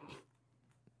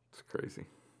 It's crazy.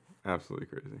 Absolutely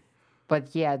crazy.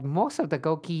 But yeah, most of the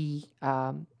Goki,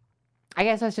 I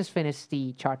guess let's just finish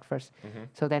the chart first.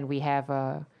 So then we have,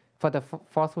 for the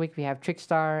 4th week, we have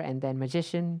Trickstar and then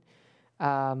Magician.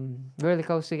 Really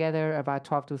close together, about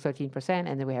 12 to 13%.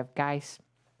 And then we have Guys,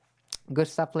 good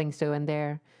Stuffling still in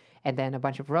there. And then a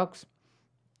bunch of Rogues.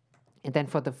 And then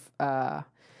for the 5th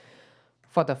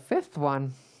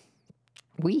one,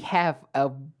 we have a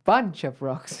bunch of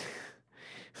Rogues.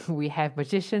 We have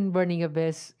Magician, Burning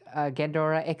Abyss,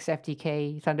 Gendora,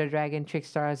 XFTK, Thunder Dragon,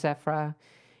 Trickstar, Zephyra,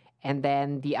 and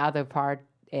then the other part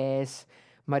is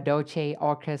Madoche,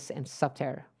 Orcus, and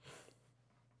Subterra.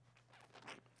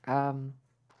 Do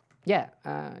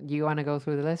you want to go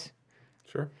through the list?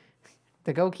 Sure.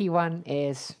 The Goki one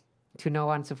is, to no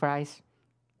one's surprise,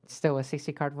 still a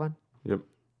 60 card one. Yep.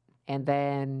 And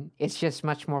then it's just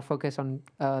much more focused on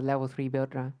level 3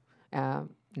 build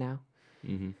now.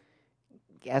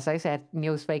 As I said,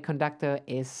 Newsfake Conductor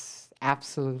is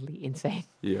absolutely insane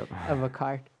Yep. of a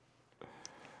card.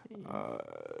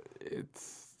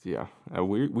 It's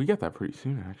we get that pretty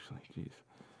soon, actually.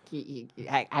 Jeez.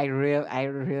 I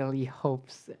really hope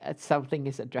that something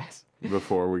is addressed.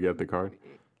 Before we get the card.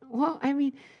 Well, I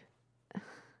mean,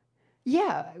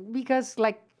 yeah, because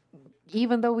like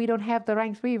even though we don't have the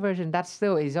rank 3 version, that's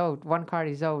still Isolde. One card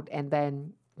Isolde, and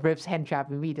then rips hand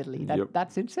trap immediately. Yep.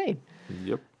 That's insane.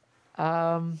 Yep.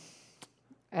 And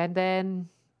then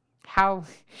how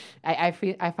I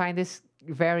find this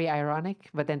very ironic,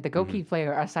 but then the Goki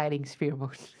player are citing spear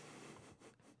mode.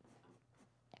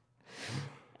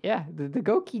 Yeah, the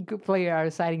Goki player are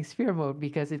citing spear mode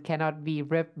because it cannot be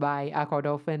ripped by Aqua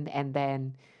Dolphin, and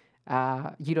then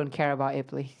you don't care about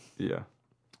Ipley. Yeah.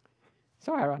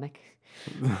 So ironic.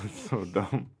 That's so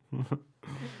dumb.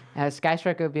 Sky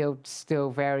Striker build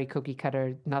still very cookie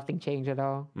cutter, nothing changed at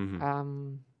all.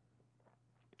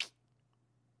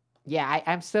 Yeah,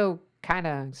 I'm still kind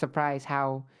of surprised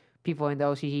how people in the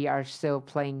OCG are still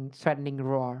playing Threatening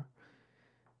Roar.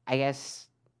 I guess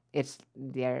it's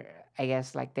their. I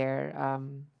guess like their.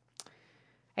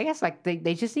 I guess like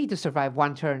they just need to survive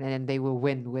one turn and then they will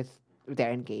win with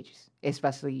their engages.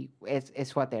 Especially,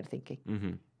 it's what they're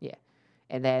thinking. Yeah,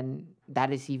 and then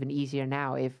that is even easier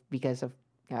now because of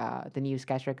the new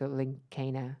Sky Striker Link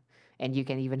Kana, and you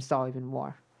can even stall even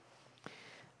more.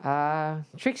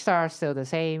 Trickstar are still the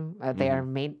same. They are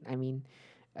main. I mean,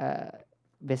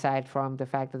 beside from the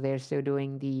fact that they're still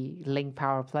doing the Link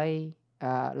Power Play,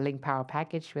 Link Power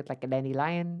package with like a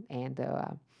Dandelion and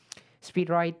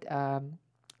Speedroid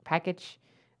package,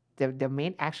 they're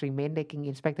main making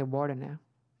Inspector Border now,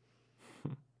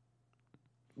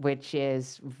 which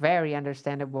is very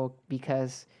understandable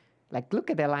because, like, look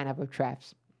at their lineup of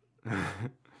traps.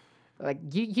 Like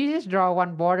you just draw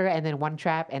one border and then one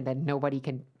trap and then nobody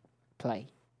can play,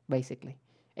 basically,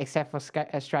 except for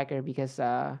Striker because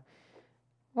well,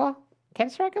 can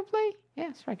Striker play?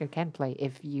 Yeah, Striker can play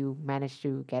if you manage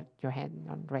to get your hand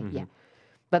on right. Yeah,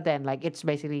 but then like it's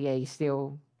basically a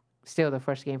still the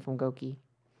first game from Goki.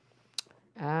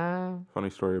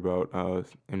 Funny story about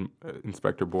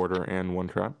Inspector Border and One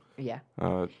Trap. Yeah.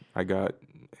 I got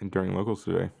during locals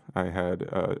today. I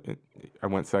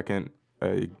went second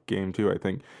a game 2, I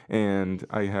think, and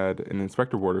I had an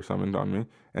Inspector Border summoned on me,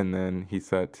 and then he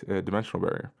set a Dimensional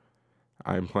Barrier.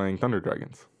 I'm playing Thunder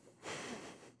Dragons.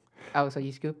 Oh, so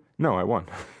you scoop? No, I won.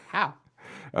 How?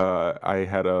 I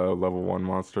had a level 1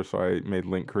 monster, so I made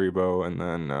Link Karibo, and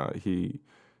then he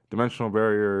Dimensional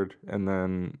Barriered, and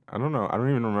then I don't know. I don't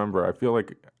even remember. I feel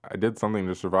like I did something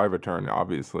to survive a turn,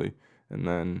 obviously, and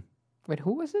then. Wait,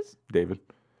 who was this? David.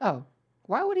 Oh,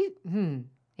 why would he?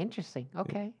 Interesting.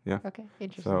 Okay. Yeah. Okay.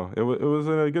 Interesting. So it was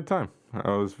a good time.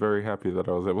 I was very happy that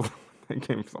I was able to win that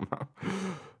game somehow.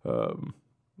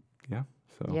 Yeah.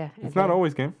 So Yeah, it's not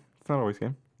always game. It's not always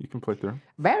game. You can play through.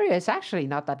 Barrier is actually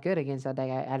not that good against that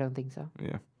deck. I don't think so.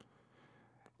 Yeah.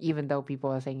 Even though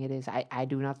people are saying it is, I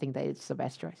do not think that it's the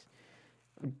best choice.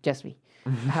 Just me.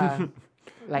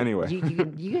 Like Anyway.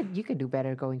 you can do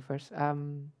better going first.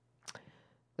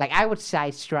 Like I would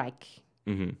say Strike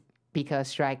because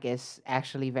Strike is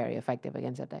actually very effective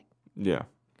against that deck. Yeah.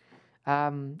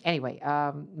 Anyway,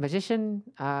 Magician,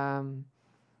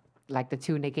 like the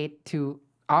two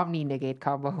Omni negate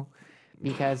combo,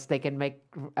 because they can make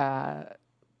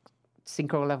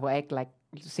Synchro level 8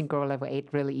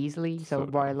 really easily. So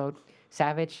Royal Load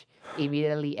Savage,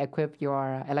 immediately equip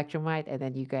your Electromite, and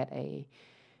then you get a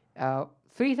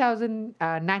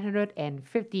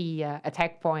 3,950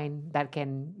 attack point that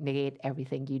can negate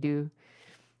everything you do.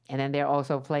 And then they're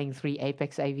also playing 3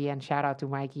 Apex AVN. Shout out to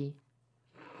Mikey.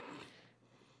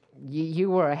 You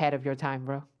were ahead of your time,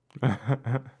 bro.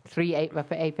 3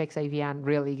 Apex AVN,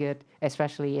 really good,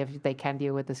 especially if they can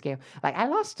deal with the scale. Like I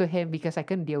lost to him because I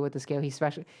couldn't deal with the scale. He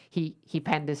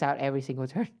panned this out every single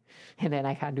turn, and then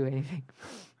I can't do anything.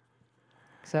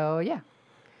 So yeah.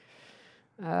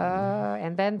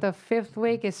 And then the 5th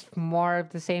week is more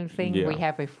of the same thing. Yeah. We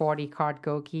have a 40 card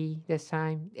Goki this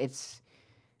time. It's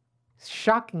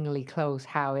shockingly close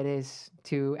how it is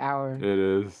to our It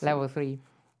is. level 3.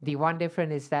 The one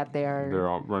difference is that They're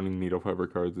all running needle fiber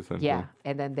cards essentially. yeah,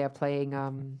 and then they're playing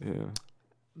Yeah.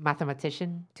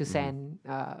 Mathematician to send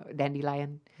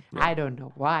Dandelion. Yeah. I don't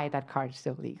know why that card is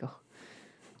still legal,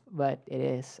 but it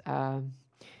is.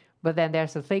 But then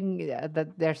there's a thing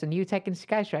that there's a new tech in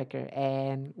Sky Striker,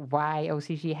 and why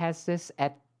OCG has this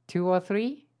at 2 or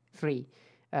 3? 3.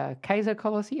 Kaiser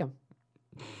Colosseum.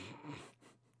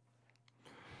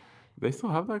 They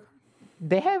still have that card?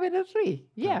 They have it at 3.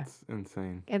 Yeah. That's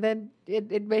insane. And then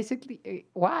it basically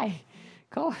why?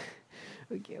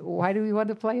 Why do we want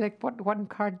to play like one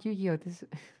card Yu-Gi-Oh? This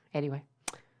anyway.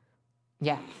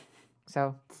 Yeah.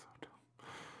 So.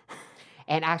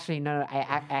 And actually, no,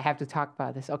 I have to talk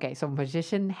about this. Okay, so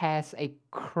Magician has a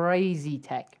crazy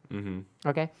tech.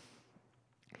 Okay.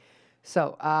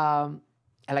 So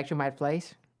Electromite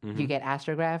plays. You get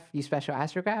Astrograph. You special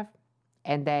Astrograph,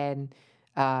 and then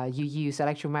You use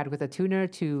Electromagnet with a tuner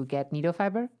to get Needle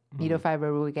Fiber. Needle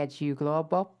Fiber will get you Glow Up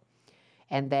Bulb.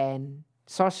 And then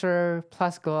Sorcerer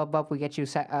plus Glow Up Bulb will get you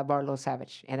Barlow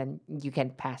Savage. And then you can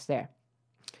pass there.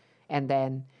 And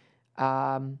then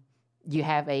you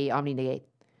have a Omni Negate.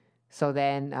 So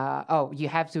then, you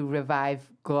have to revive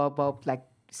Glow Up Bulb, like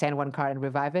send one card and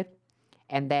revive it.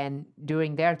 And then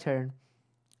during their turn,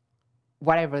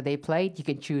 whatever they played, you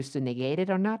can choose to negate it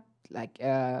or not, like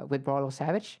with Barlow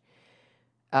Savage.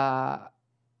 But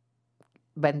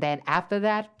then after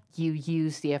that, you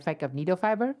use the effect of Needle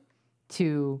Fiber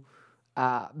to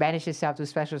banish yourself to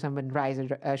special summon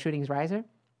Shooting Riser.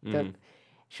 The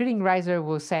Shooting Riser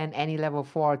will send any level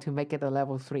 4 to make it a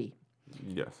level 3.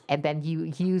 Yes. And then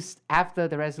you use, after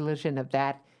the resolution of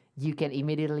that, you can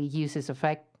immediately use this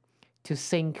effect to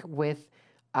sync with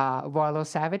Warlow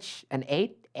Savage, an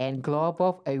 8, and Glow Up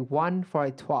Bulb, a 1 for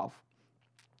a 12.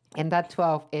 And that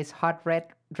 12 is Hot Red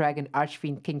Dragon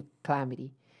Archfiend King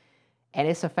Calamity. And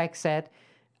its effect said,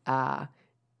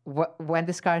 when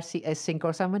this card is sync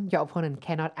or summon, your opponent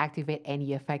cannot activate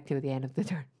any effect till the end of the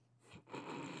turn.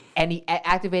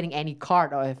 Activating any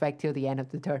card or effect till the end of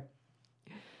the turn.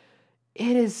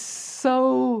 It is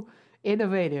so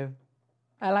innovative.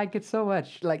 I like it so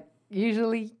much. Like,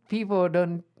 usually people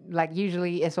don't, like,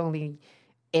 usually it's only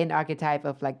in archetype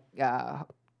of, like,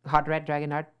 Hot Red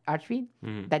Dragon Archfiend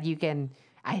that you can,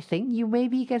 I think you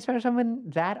maybe can special summon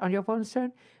that on your opponent's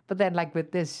turn. But then, like,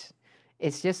 with this,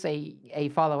 it's just a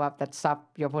follow-up that stops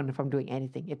your opponent from doing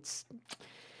anything. It's,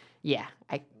 yeah,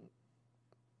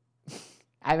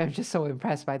 I'm just so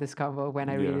impressed by this combo when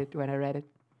I read it.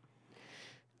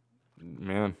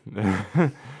 Man,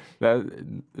 that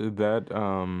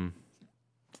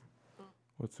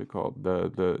what's it called?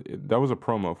 That was a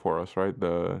promo for us, right?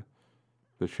 The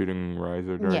Shooting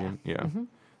Riser Dragon. Yeah.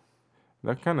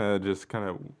 That kind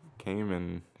of came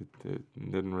and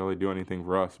it didn't really do anything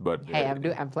for us. But hey,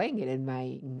 I'm playing it in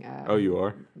my. Oh, you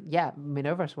are? Yeah,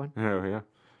 Minerva's one. Oh yeah,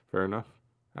 fair enough.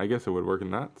 I guess it would work in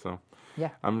that. So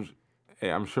yeah,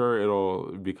 I'm sure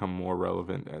it'll become more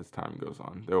relevant as time goes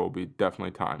on. There will be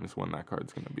definitely times when that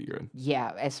card's going to be good.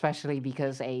 Yeah, especially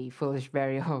because a Foolish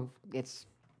Burial, it's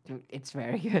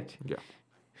very good. Yeah.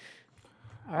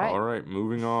 All right,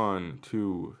 moving on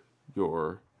to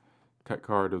your tech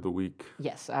card of the week.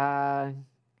 Yes,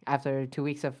 after 2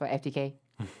 weeks of FTK,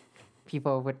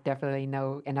 people would definitely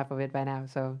know enough of it by now,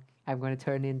 so I'm going to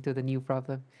turn into the new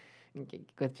problem,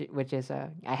 which is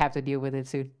I have to deal with it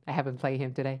soon. I haven't played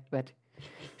him today, but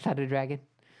Thunder Dragon.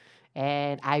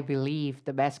 And I believe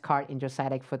the best card in your side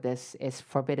deck for this is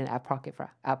Forbidden Apocrypha.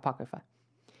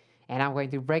 And I'm going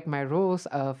to break my rules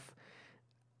of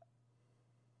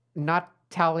not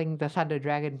telling the Thunder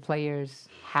Dragon players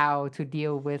how to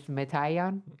deal with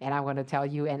Metaion, and I'm going to tell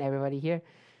you and everybody here.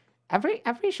 I'm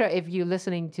pretty sure if you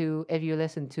listen to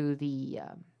the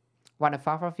One of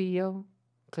Far video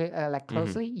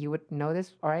closely, you would know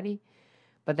this already.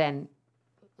 But then,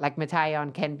 like,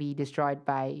 Metaion can be destroyed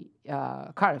by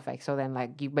card effects. So then,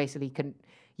 like, you basically couldn't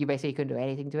do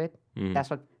anything to it. That's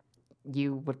what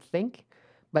you would think.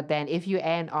 But then, if you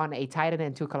end on a Titan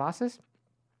and 2 Colossus,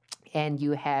 and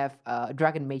you have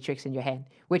Dragon Matrix in your hand,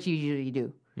 which you usually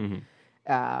do,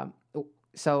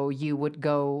 so you would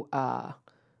go.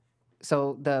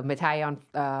 So the Metaion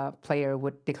player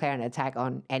would declare an attack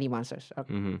on any monsters,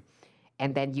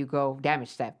 and then you go damage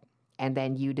step, and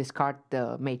then you discard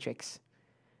the Matrix.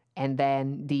 And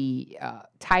then the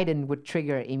Titan would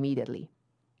trigger immediately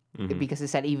because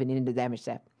it's set even in the damage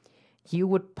step. You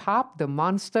would pop the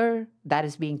monster that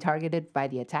is being targeted by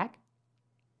the attack.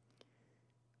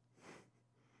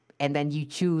 And then you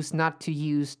choose not to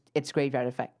use its graveyard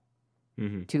effect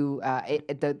to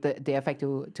the effect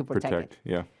to protect it.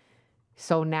 Yeah.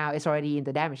 So now it's already in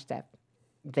the damage step.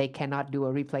 They cannot do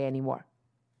a replay anymore.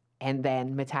 And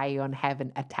then Metaion have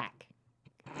an attack.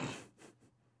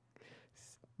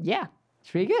 Yeah,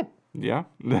 it's pretty good. Yeah,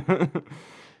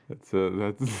 that's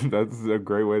a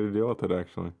great way to deal with it,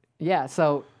 actually. Yeah,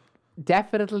 so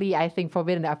definitely I think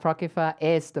Forbidden Apocrypha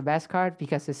is the best card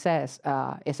because it says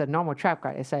it's a normal trap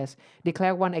card. It says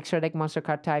declare one extra deck monster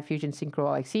card type fusion synchro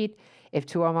or exceed. If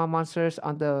 2 or more monsters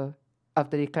of the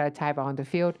declared type are on the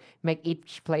field, make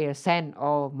each player send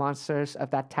all monsters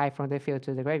of that type from the field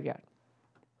to the graveyard.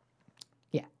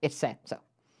 Yeah, it's set. So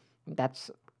that's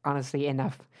honestly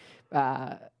enough.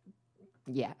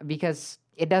 Yeah, because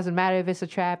it doesn't matter if it's a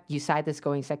trap, you side this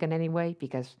going second anyway,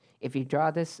 because if you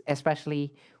draw this,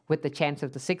 especially with the chance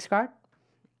of the 6 card,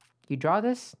 you draw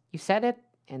this, you set it,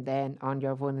 and then on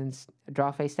your opponent's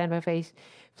draw phase, standby phase,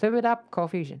 flip it up, call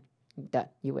fusion. Done.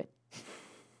 You win.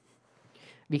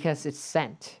 Because it's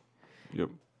sent. Yep.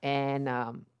 And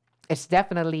it's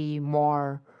definitely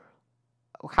more,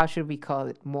 how should we call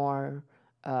it, more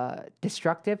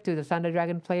destructive to the Thunder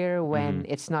Dragon player when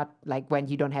it's not like when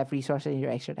you don't have resources in your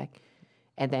extra deck.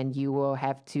 And then you will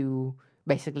have to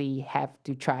basically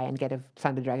try and get a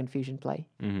Thunder Dragon fusion play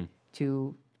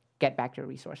to get back your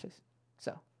resources.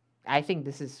 So I think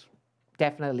this is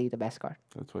definitely the best card.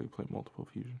 That's why you play multiple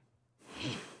fusion.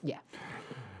 Yeah.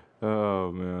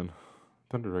 Oh man,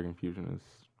 Thunder Dragon fusion is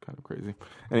kind of crazy.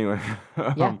 Anyway.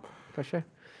 Yeah, for sure.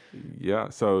 Yeah.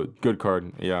 So good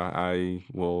card. Yeah, I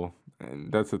will.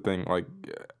 And that's the thing. Like,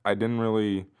 I didn't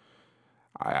really.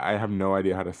 I have no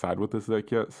idea how to side with this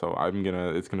deck yet, so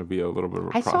it's gonna be a little bit of a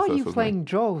I process. saw you with playing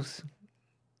Drows.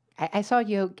 I saw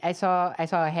you. I saw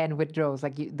a hand with Drows,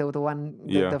 like the one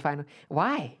the final.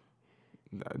 Why?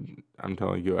 I'm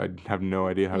telling you, I have no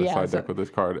idea how to side deck with this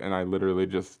card, and I literally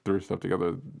just threw stuff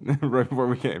together right before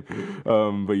we came.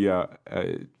 But yeah,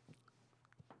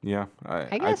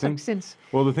 I guess think since.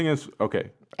 Well, the thing is,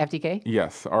 okay. FTK?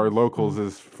 Yes, our locals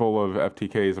is full of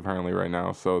FTKs apparently right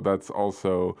now, so that's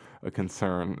also a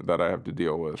concern that I have to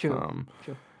deal with. True.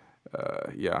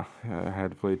 Yeah, I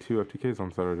had to play 2 FTKs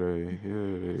on Saturday.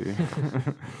 Yay.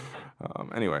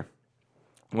 Anyway,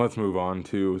 let's move on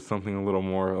to something a little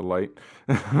more light.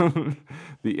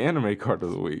 The anime card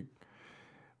of the week.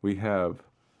 We have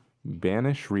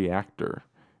Banish Reactor.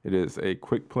 It is a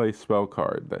quick play spell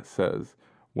card that says,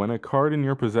 when a card in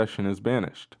your possession is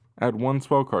banished, add 1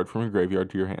 spell card from your graveyard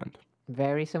to your hand.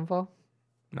 Very simple.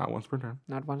 Not once per turn.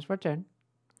 Not once per turn.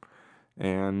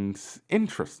 And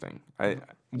interesting.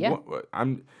 Yeah.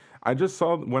 I just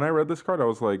saw, when I read this card, I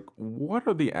was like, what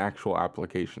are the actual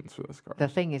applications for this card? The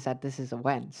thing is that this is a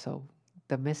when, so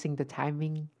missing the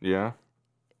timing. Yeah.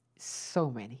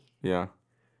 So many. Yeah.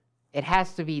 It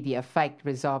has to be the effect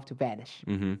resolved to banish.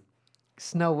 Mm-hmm.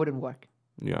 Snow wouldn't work.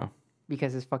 Yeah.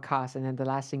 Because it's for cost, and then the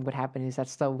last thing would happen is that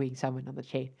Snow being summoned on the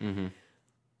chain. Mm-hmm.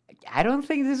 I don't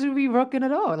think this would be broken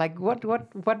at all. Like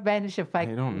what banish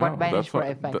effect? I don't know. What banish for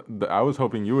effect? I was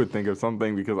hoping you would think of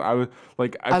something because I was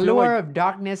like, I Allure feel like, of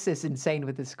Darkness is insane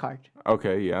with this card.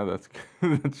 Okay, yeah, that's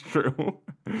that's true.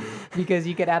 Because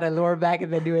you can add Allure back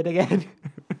and then do it again.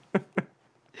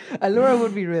 Allure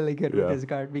would be really good with this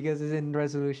card because it's in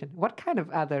Resolution. What kind of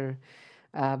other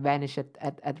banish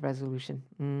at Resolution?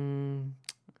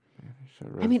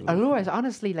 I mean, Allure is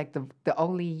honestly like the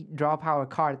only draw power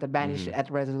card that banish at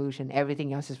Resolution.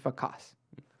 Everything else is for cost.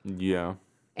 Yeah.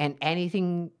 And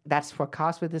anything that's for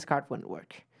cost with this card wouldn't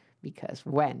work because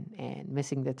when and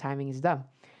missing the timing is dumb.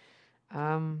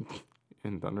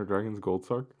 In Thunder Dragon's Gold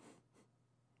Sark?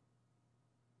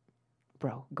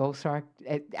 Bro, Gold Sark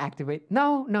activate?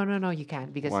 No, you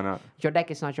can't because Why not? your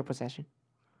deck is not your possession.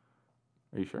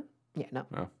 Are you sure? Yeah, no.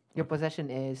 Oh. Your possession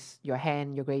is your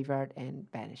hand, your graveyard, and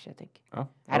banish, I think. Oh,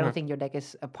 I don't okay. think your deck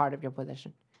is a part of your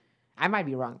possession. I might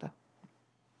be wrong though.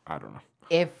 I don't know.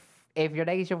 If your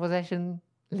deck is your possession,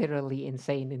 literally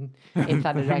insane in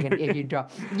Thunder Dragon. If you draw,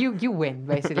 you win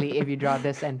basically if you draw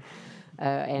this and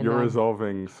You're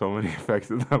resolving so many effects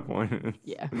at that point.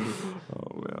 Yeah.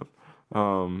 Oh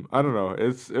man. I don't know.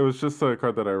 It was just a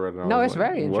card that I read. And No, I was it's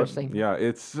like, very what? interesting. Yeah,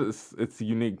 it's a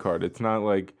unique card. It's not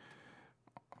like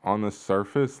on the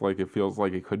surface like it feels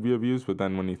like it could be abused, but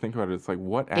then when you think about it, it's like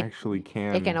what actually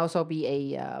can. It can also be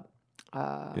a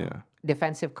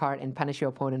defensive card and punish your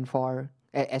opponent for,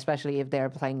 especially if they're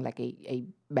playing like a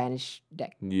banish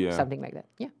deck. Yeah. Something like that.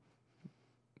 Yeah.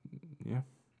 Yeah.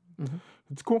 Mm-hmm.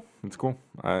 It's cool. It's cool.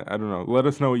 I don't know. Let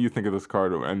us know what you think of this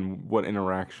card and what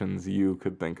interactions you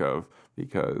could think of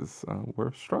because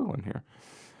we're struggling here.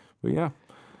 But yeah.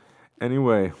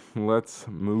 Anyway, let's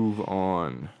move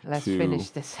on. Let's to finish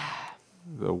this.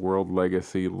 The World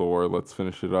Legacy lore. Let's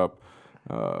finish it up.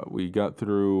 We got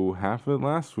through half of it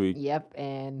last week. Yep,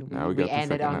 and Now we we got the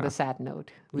ended second on the half. sad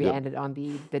note. We Yep. ended on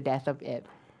the death of Ib.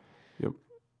 Yep.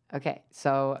 Okay,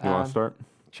 so You want to start?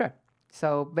 Sure.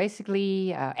 So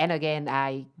basically, and again,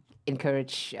 I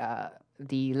encourage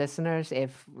the listeners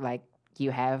if like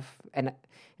you have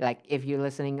if you're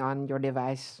listening on your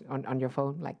device on your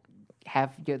phone, like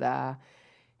have the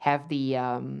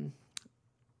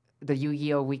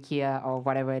Yu-Gi-Oh Wikia or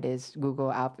whatever it is,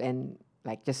 Google up and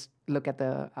like just look at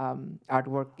the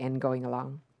artwork and going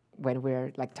along when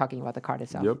we're like talking about the card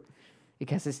itself. Yep.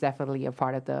 Because it's definitely a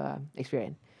part of the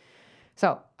experience.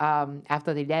 So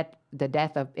after the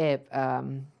death of Ib,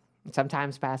 some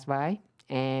times passed by,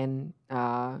 and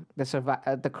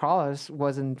the crawlers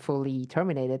wasn't fully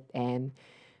terminated, and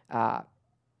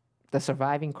the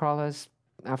surviving crawlers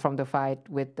from the fight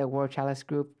with the World Chalice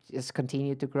group just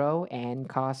continued to grow and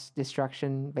cause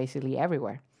destruction basically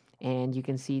everywhere. And you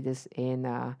can see this in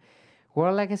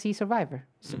World Legacy Survivor.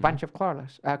 It's a bunch of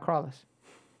crawlers.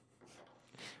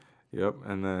 Yep,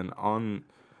 and then on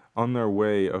their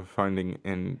way of finding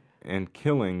and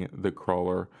killing the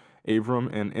crawler, Avram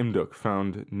and Imduk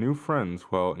found new friends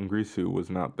while Ingrisu was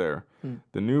not there.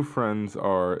 The new friends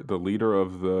are the leader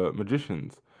of the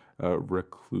magicians,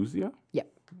 Reclusia? Yep.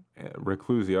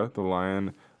 Reclusia, the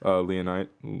lion,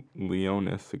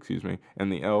 Leonis, excuse me,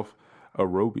 and the elf,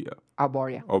 Arobia.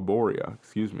 Arboria. Arboria,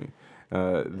 excuse me.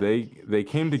 They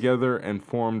came together and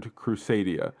formed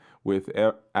Crusadia, with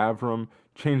Avram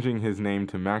changing his name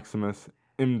to Maximus,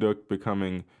 Imduk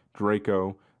becoming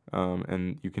Draco,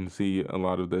 and you can see a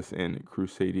lot of this in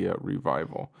Crusadia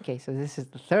Revival. Okay, so this is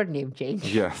the third name change.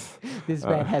 Yes. This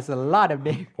man has a lot of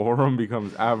names. Orum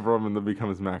becomes Avram and then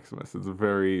becomes Maximus. It's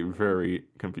very, very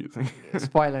confusing.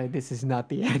 Spoiler, this is not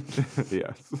the end.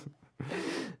 Yes.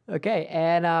 Okay,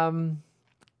 and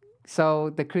so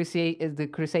the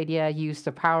Crusadia used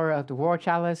the power of the War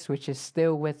Chalice, which is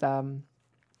still with Aurum,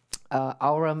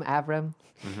 Avram,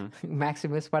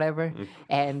 Maximus, whatever,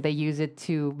 and they use it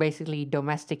to basically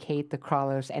domesticate the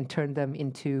crawlers and turn them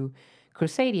into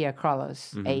Crusadia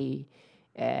crawlers, a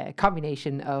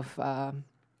combination of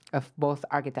both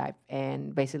archetype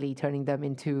and basically turning them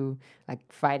into like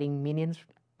fighting minions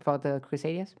for the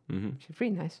Crusadians, which is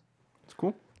pretty nice. It's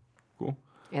cool. Cool.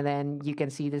 And then you can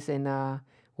see this in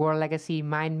War Legacy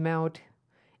Mind Meld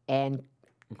and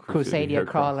Crusadia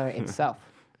Crawler itself.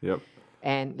 Yep.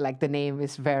 And like the name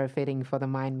is very fitting for the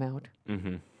Mind Meld.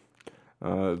 The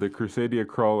Crusadia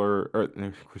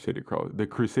the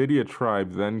Crusadia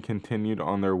tribe then continued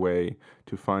on their way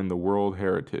to find the world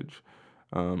heritage.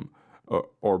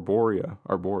 Arboria,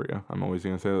 I'm always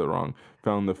going to say that wrong,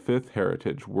 found the fifth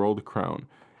heritage, World Crown,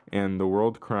 and the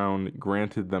World Crown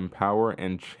granted them power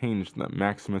and changed them.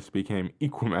 Maximus became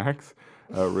Equimax,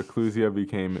 Reclusia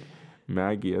became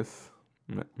Magius?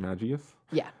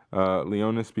 Yeah.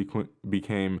 Leonis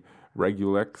became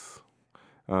Regulex,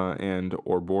 and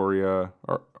Arboria,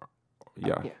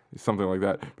 something like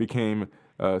that, became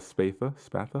Spatha,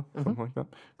 something like that.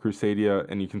 Crusadia,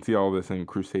 and you can see all this in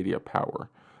Crusadia Power.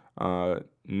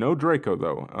 No Draco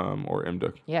though, or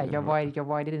Imduk. Yeah, your boy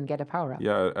didn't get a power up.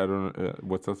 Yeah, I don't know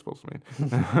what's that supposed to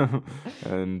mean.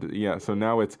 And yeah, so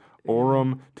now it's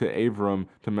Aurum to Avram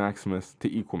to Maximus to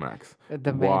Equimax.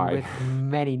 The Why? man with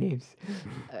many names.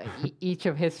 Each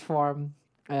of his form,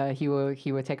 he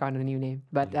will take on a new name.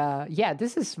 But yeah,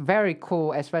 this is very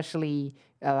cool, especially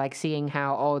like seeing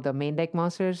how all the main deck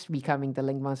monsters becoming the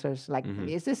link monsters. Like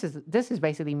this is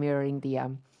basically mirroring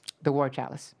the War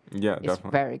Chalice. Yeah, It's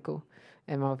definitely. very cool,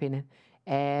 in my opinion.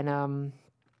 And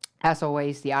as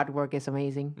always, the artwork is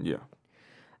amazing. Yeah.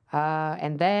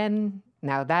 And then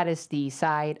now that is the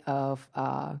side of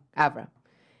Avram.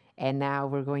 And now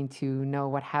we're going to know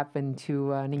what happened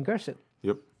to Ningirsu.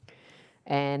 Yep.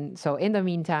 And so in the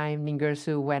meantime,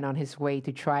 Ningirsu went on his way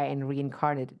to try and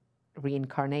reincarnated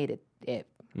it.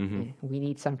 We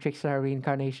need some Trickster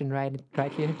reincarnation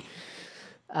right here.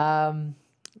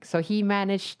 So he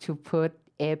managed to put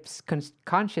Ib's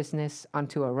consciousness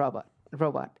onto a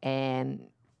robot. And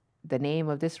the name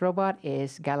of this robot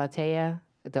is Galatea,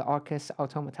 the Orcus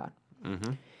automaton.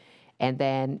 And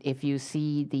then if you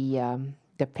see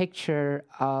the picture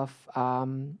of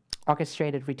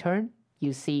orchestrated return,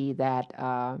 you see that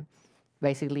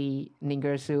basically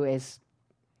Ningirsu is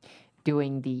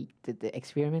doing the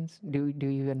experiments. Do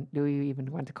you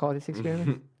even want to call this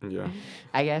experiment? Yeah.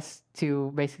 I guess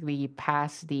to basically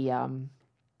pass the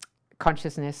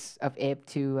consciousness of Ib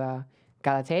to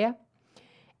Galatea.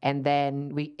 And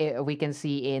then we can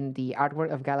see in the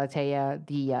artwork of Galatea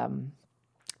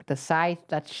the scythe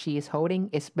that she is holding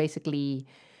is basically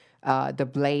the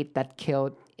blade that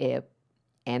killed Ib,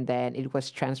 and then it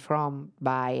was transformed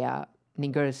by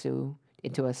Ningirsu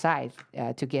into a scythe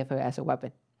to give her as a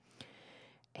weapon.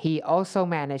 He also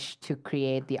managed to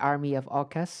create the army of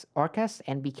Orcus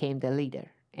and became the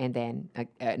leader. And then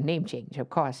a name change, of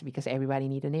course, because everybody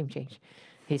need a name change.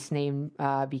 His name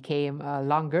became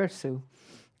Longirsu,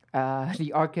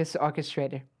 the Orcus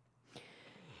orchestrator.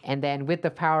 And then with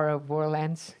the power of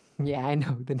Warlands, yeah, I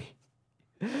know the name.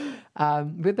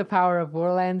 With the power of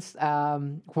Warlands,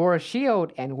 War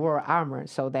Shield and War Armor.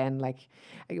 So then, like,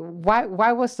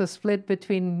 why was the split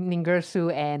between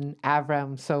Ningirsu and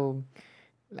Avram so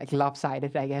like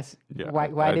lopsided? I guess. Yeah. Why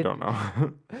I don't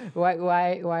know. why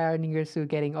are Ningirsu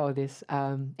getting all this?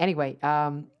 Anyway,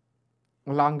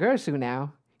 Longirsu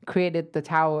now created the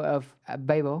Tower of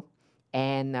Babel,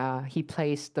 and he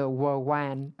placed the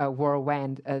Whirlwind,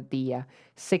 the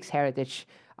sixth heritage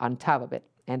on top of it.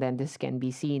 And then this can be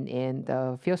seen in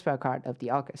the field spell card of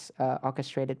the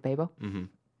Orchestrated Babel.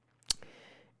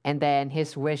 And then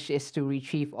his wish is to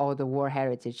retrieve all the war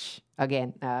heritage.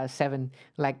 Again, 7,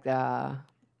 like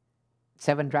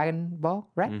seven Dragon Ball,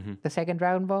 right? The second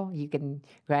Dragon Ball, you can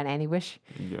grant any wish.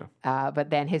 Yeah.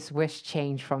 But then his wish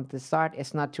changed from the start.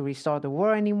 It's not to restore the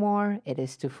war anymore. It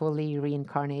is to fully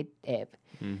reincarnate Ib.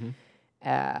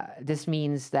 This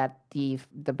means that the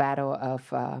battle of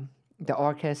the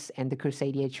Orcus and the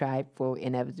Crusadia tribe will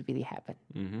inevitably happen.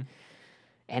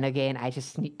 And again, I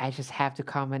just have to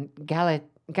comment.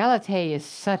 Galatea is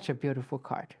such a beautiful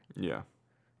card. Yeah.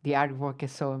 The artwork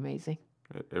is so amazing.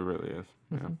 It really is.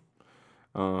 Yeah.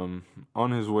 On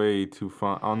the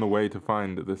way to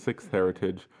find the sixth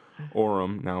heritage,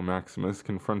 Aurum, now Maximus,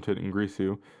 confronted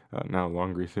Ingrisu, now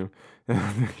Longrisu.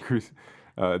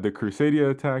 The Crusadia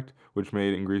attacked, which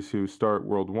made Ingrisu start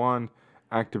World Wand,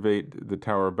 activate the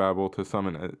Tower of Babel to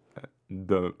summon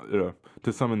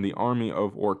the army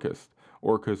of Orcus.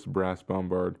 Orcus Brass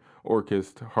Bombard,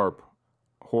 Orcus Harp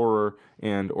Horror,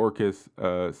 and Orcus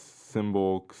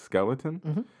Symbol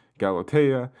Skeleton.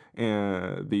 Galatea,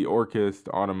 and the Orcus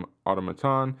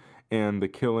Automaton, and the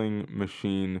Killing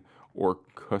Machine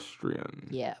Orchestrion.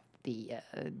 Yeah,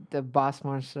 the boss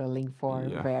monster Link 4,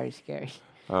 very scary.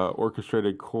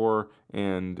 Orchestrated Core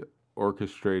and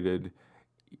Orchestrated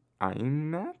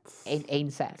Ainsatz?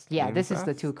 Ainsatz. Yeah, this is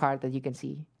the two cards that you can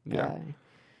see.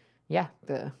 Yeah.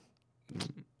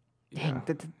 Dang,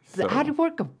 the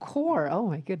artwork of Core. Oh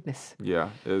my goodness. Yeah,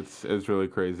 it's really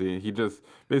crazy. He just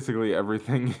basically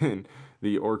everything in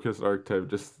the Orcus archetype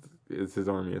just is his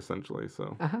army essentially.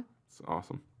 So it's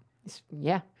awesome.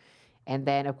 And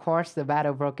then of course the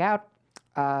battle broke out.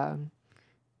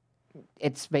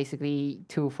 It's basically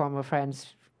two former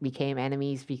friends became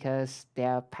enemies because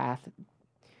their path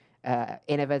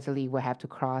inevitably will have to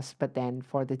cross, but then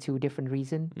for the two different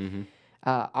reasons.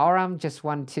 Aurum just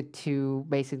wanted to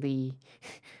basically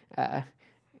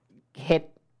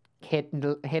hit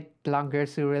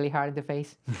Longursu really hard in the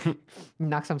face,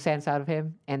 knock some sense out of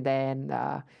him, and then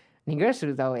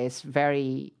Ningursu though is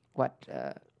very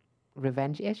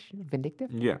revenge-ish, vindictive.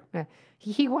 Yeah.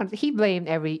 He blamed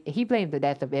the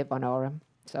death of Ib on Aurum.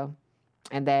 So,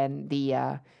 and then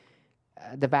the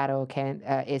battle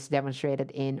is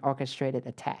demonstrated in orchestrated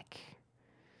attack.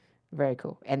 Very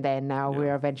cool. And then now we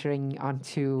are venturing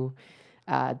onto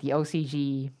the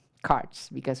OCG cards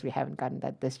because we haven't gotten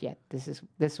this yet.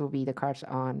 This will be the cards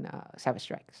on Savage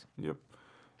Strikes. Yep.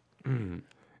 In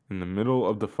the middle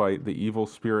of the fight, the evil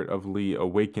spirit of Lee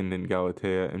awakened in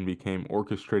Galatea and became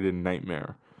Orchestrated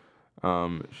Nightmare.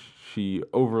 She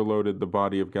overloaded the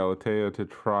body of Galatea to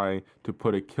try to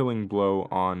put a killing blow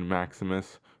on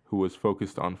Maximus, who was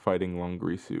focused on fighting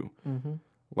Longrisu.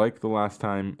 Like the last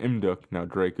time, Imduk, now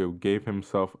Draco, gave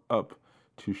himself up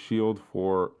to shield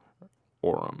for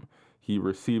Aurum. He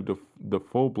received the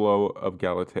full blow of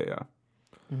Galatea.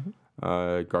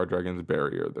 Guard Dragon's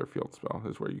Barrier, their field spell,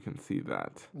 is where you can see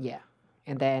that. Yeah.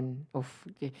 And then,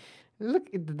 look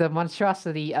at the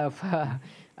monstrosity of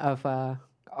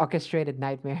Orchestrated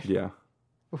Nightmare. Yeah.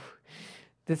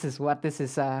 This is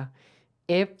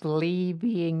Ib Lee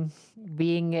being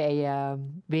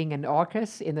an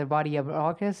Orcus in the body of an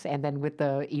Orcus, and then with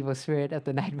the evil spirit of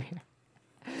the Nightmare.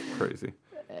 Crazy.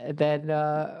 Then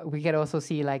we can also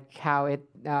see like how it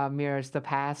mirrors the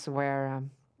past, where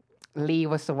Lee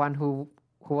was the one who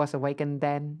was awakened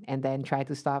then, and then tried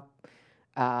to stop.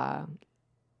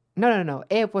 No.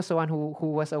 Ib was the one who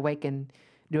was awakened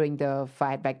during the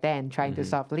fight back then, trying to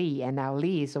stop Lee, and now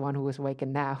Lee is the one who was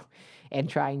awakened now, and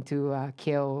trying to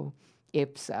kill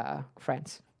Ib's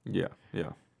friends. Yeah.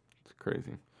 It's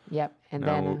crazy. Yep. And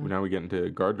now we get into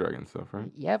Guard Dragon stuff, right?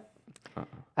 Yep.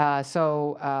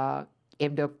 So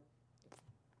Imduk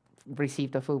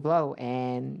received a full blow,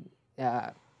 and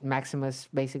Maximus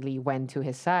basically went to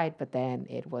his side, but then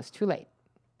it was too late.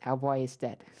 Our boy is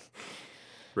dead.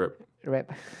 Rip.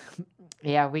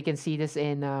 Yeah, we can see this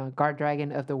in Guard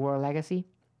Dragon of the War Legacy.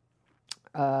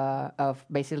 Of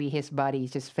basically his body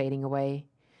is just fading away.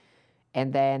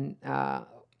 And then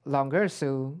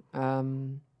Longursu,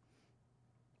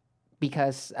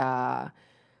 because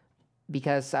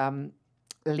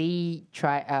Lee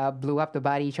blew up the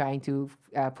body trying to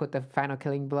put the final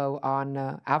killing blow on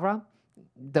Avram.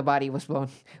 The body was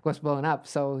blown up,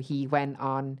 so he went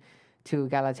on to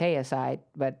Galatea's side,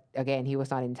 but again he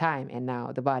was not in time, and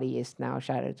now the body is now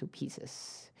shattered to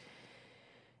pieces.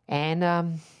 And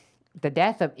the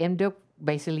death of Imduk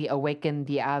basically awakened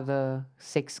the other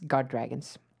 6 Guard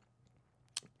Dragons.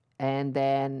 And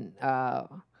then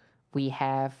we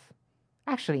have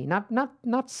actually not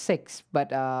 6,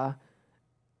 but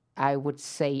I would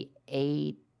say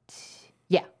 8.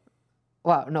 Yeah.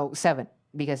 Well, no, 7,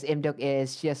 because Imduk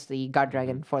is just the Guard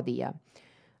Dragon for the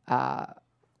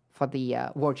for the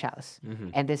War Chalice,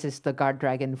 and this is the Guard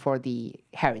Dragon for the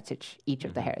Heritage. Each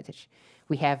of the Heritage,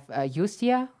 we have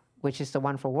Eustia, which is the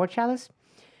one for War Chalice,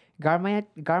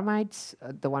 Garmides,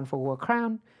 the one for War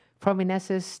Crown,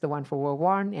 Prominessus, the one for War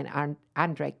Worn, and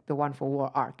Andrake, the one for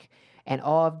War Arc. And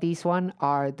all of these one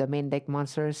are the main deck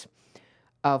monsters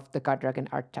of the Guard Dragon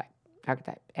archetype.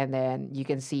 And then you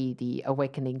can see the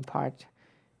Awakening part,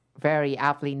 very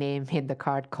aptly named in the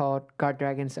card, called Guard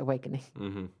Dragon's Awakening.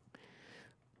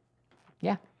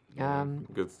 Yeah.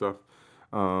 Good stuff.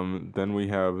 Then we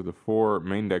have the 4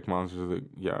 main deck monsters that,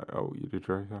 oh, you did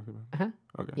try to talk about? Uh-huh.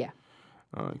 Okay. Yeah.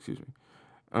 Excuse me.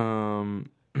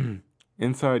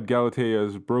 Inside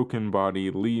Galatea's broken body,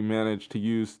 Lee managed to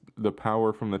use the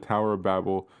power from the Tower of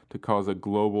Babel to cause a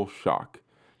global shock.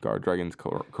 Guard Dragon's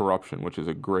corruption, which is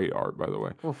a great art, by the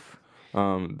way. Oof.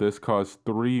 This caused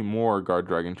 3 more Guard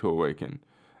Dragon to awaken.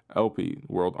 Elpie,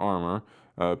 World Armor,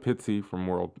 Pitsy from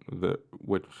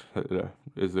which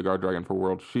is the Guard Dragon for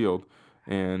World Shield,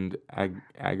 and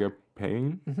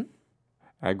Agapane?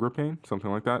 Agripane, something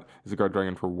like that, is the Guard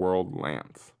Dragon for World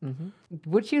Lance.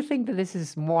 Would you think that this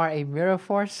is more a Mirror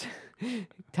Force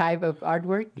type of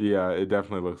artwork? Yeah, it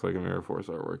definitely looks like a Mirror Force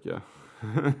artwork, yeah.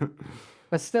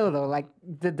 But still, though, like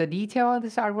the detail on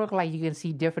this artwork, like you can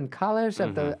see different colors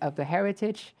of the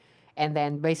heritage, and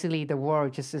then basically the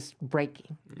world just is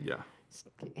breaking. Yeah.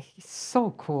 It's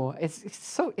so cool.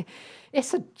 It's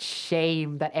a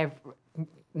shame that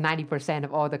 90%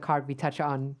 of all the cards we touch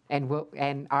on and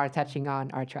are touching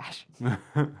on are trash.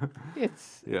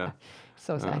 It's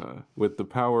so sad. With the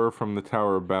power from the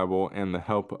Tower of Babel and the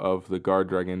help of the Guard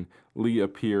Dragon, Lee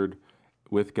appeared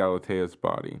with Galatea's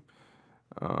body.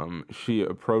 She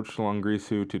approached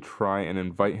Longrisu to try and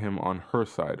invite him on her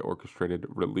side. Orchestrated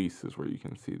release is where you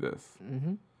can see this.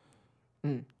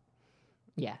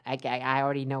 Yeah, I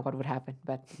already know what would happen,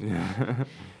 but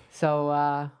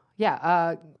so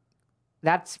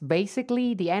that's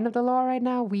basically the end of the lore right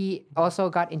now. We also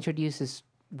got introduced as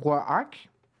War Arc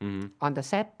on the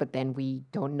set, but then we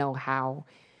don't know how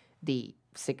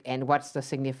and what's the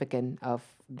significance of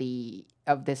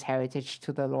this heritage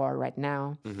to the lore right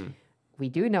now. We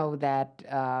do know that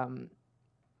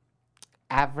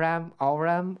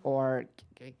Auram, or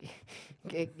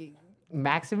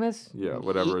Maximus,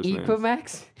 whatever his name is.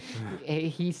 Equimax,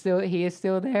 he is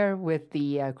still there with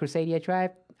the Crusadia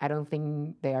tribe. I don't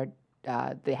think they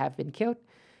have been killed,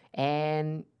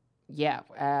 and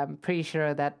I'm pretty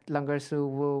sure that Longrisu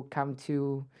will come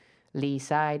to Lee's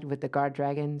side with the Guard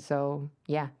Dragon. So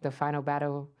the final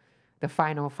battle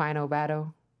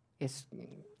is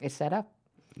set up.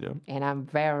 Yeah. And I'm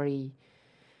very,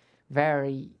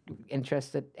 very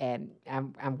interested, and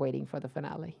I'm waiting for the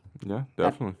finale. Yeah,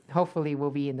 definitely. But hopefully,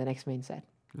 we'll be in the next main set.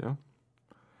 Yeah.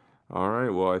 All right.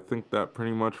 Well, I think that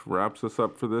pretty much wraps us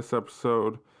up for this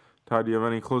episode. Todd, do you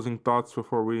have any closing thoughts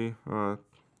before we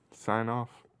sign off?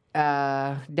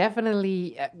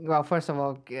 Definitely. Well, first of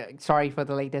all, sorry for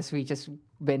the latest. We just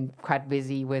been quite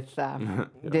busy with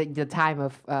the time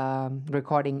of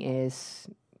recording is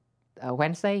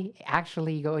Wednesday.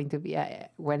 Actually, going to be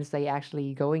Wednesday.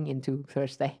 Actually, going into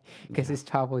Thursday because it's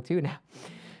 12:02 now.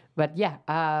 But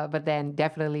but then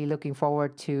definitely looking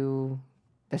forward to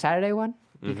the Saturday one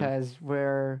because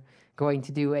we're going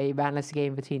to do a banless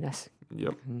game between us.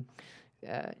 Yep.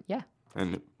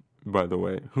 And by the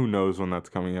way, who knows when that's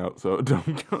coming out, so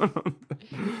don't count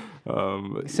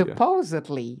on that.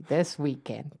 Supposedly this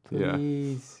weekend,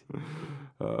 please.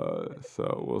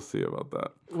 So we'll see about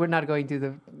that. We're not going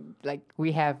to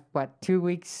we have 2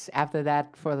 weeks after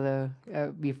that for the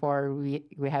before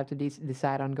we have to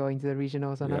decide on going to the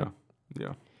regionals or not.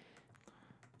 Yeah.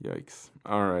 Yikes.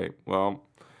 All right. Well,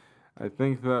 I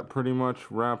think that pretty much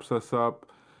wraps us up.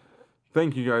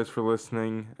 Thank you guys for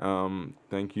listening.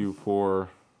 Thank you for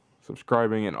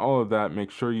subscribing and all of that.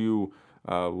 Make sure you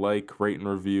like, rate, and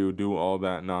review. Do all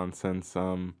that nonsense.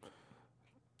 And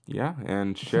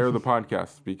share the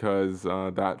podcast because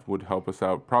that would help us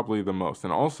out probably the most.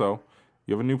 And also,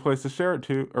 you have a new place to share it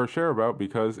to or share about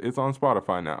because it's on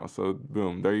Spotify now. So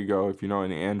boom, there you go. If you know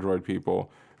any Android people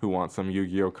who want some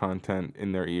Yu-Gi-Oh content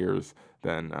in their ears,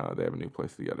 then they have a new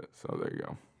place to get it. So there you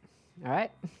go. All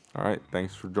right. All right.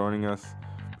 Thanks for joining us.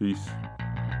 Peace.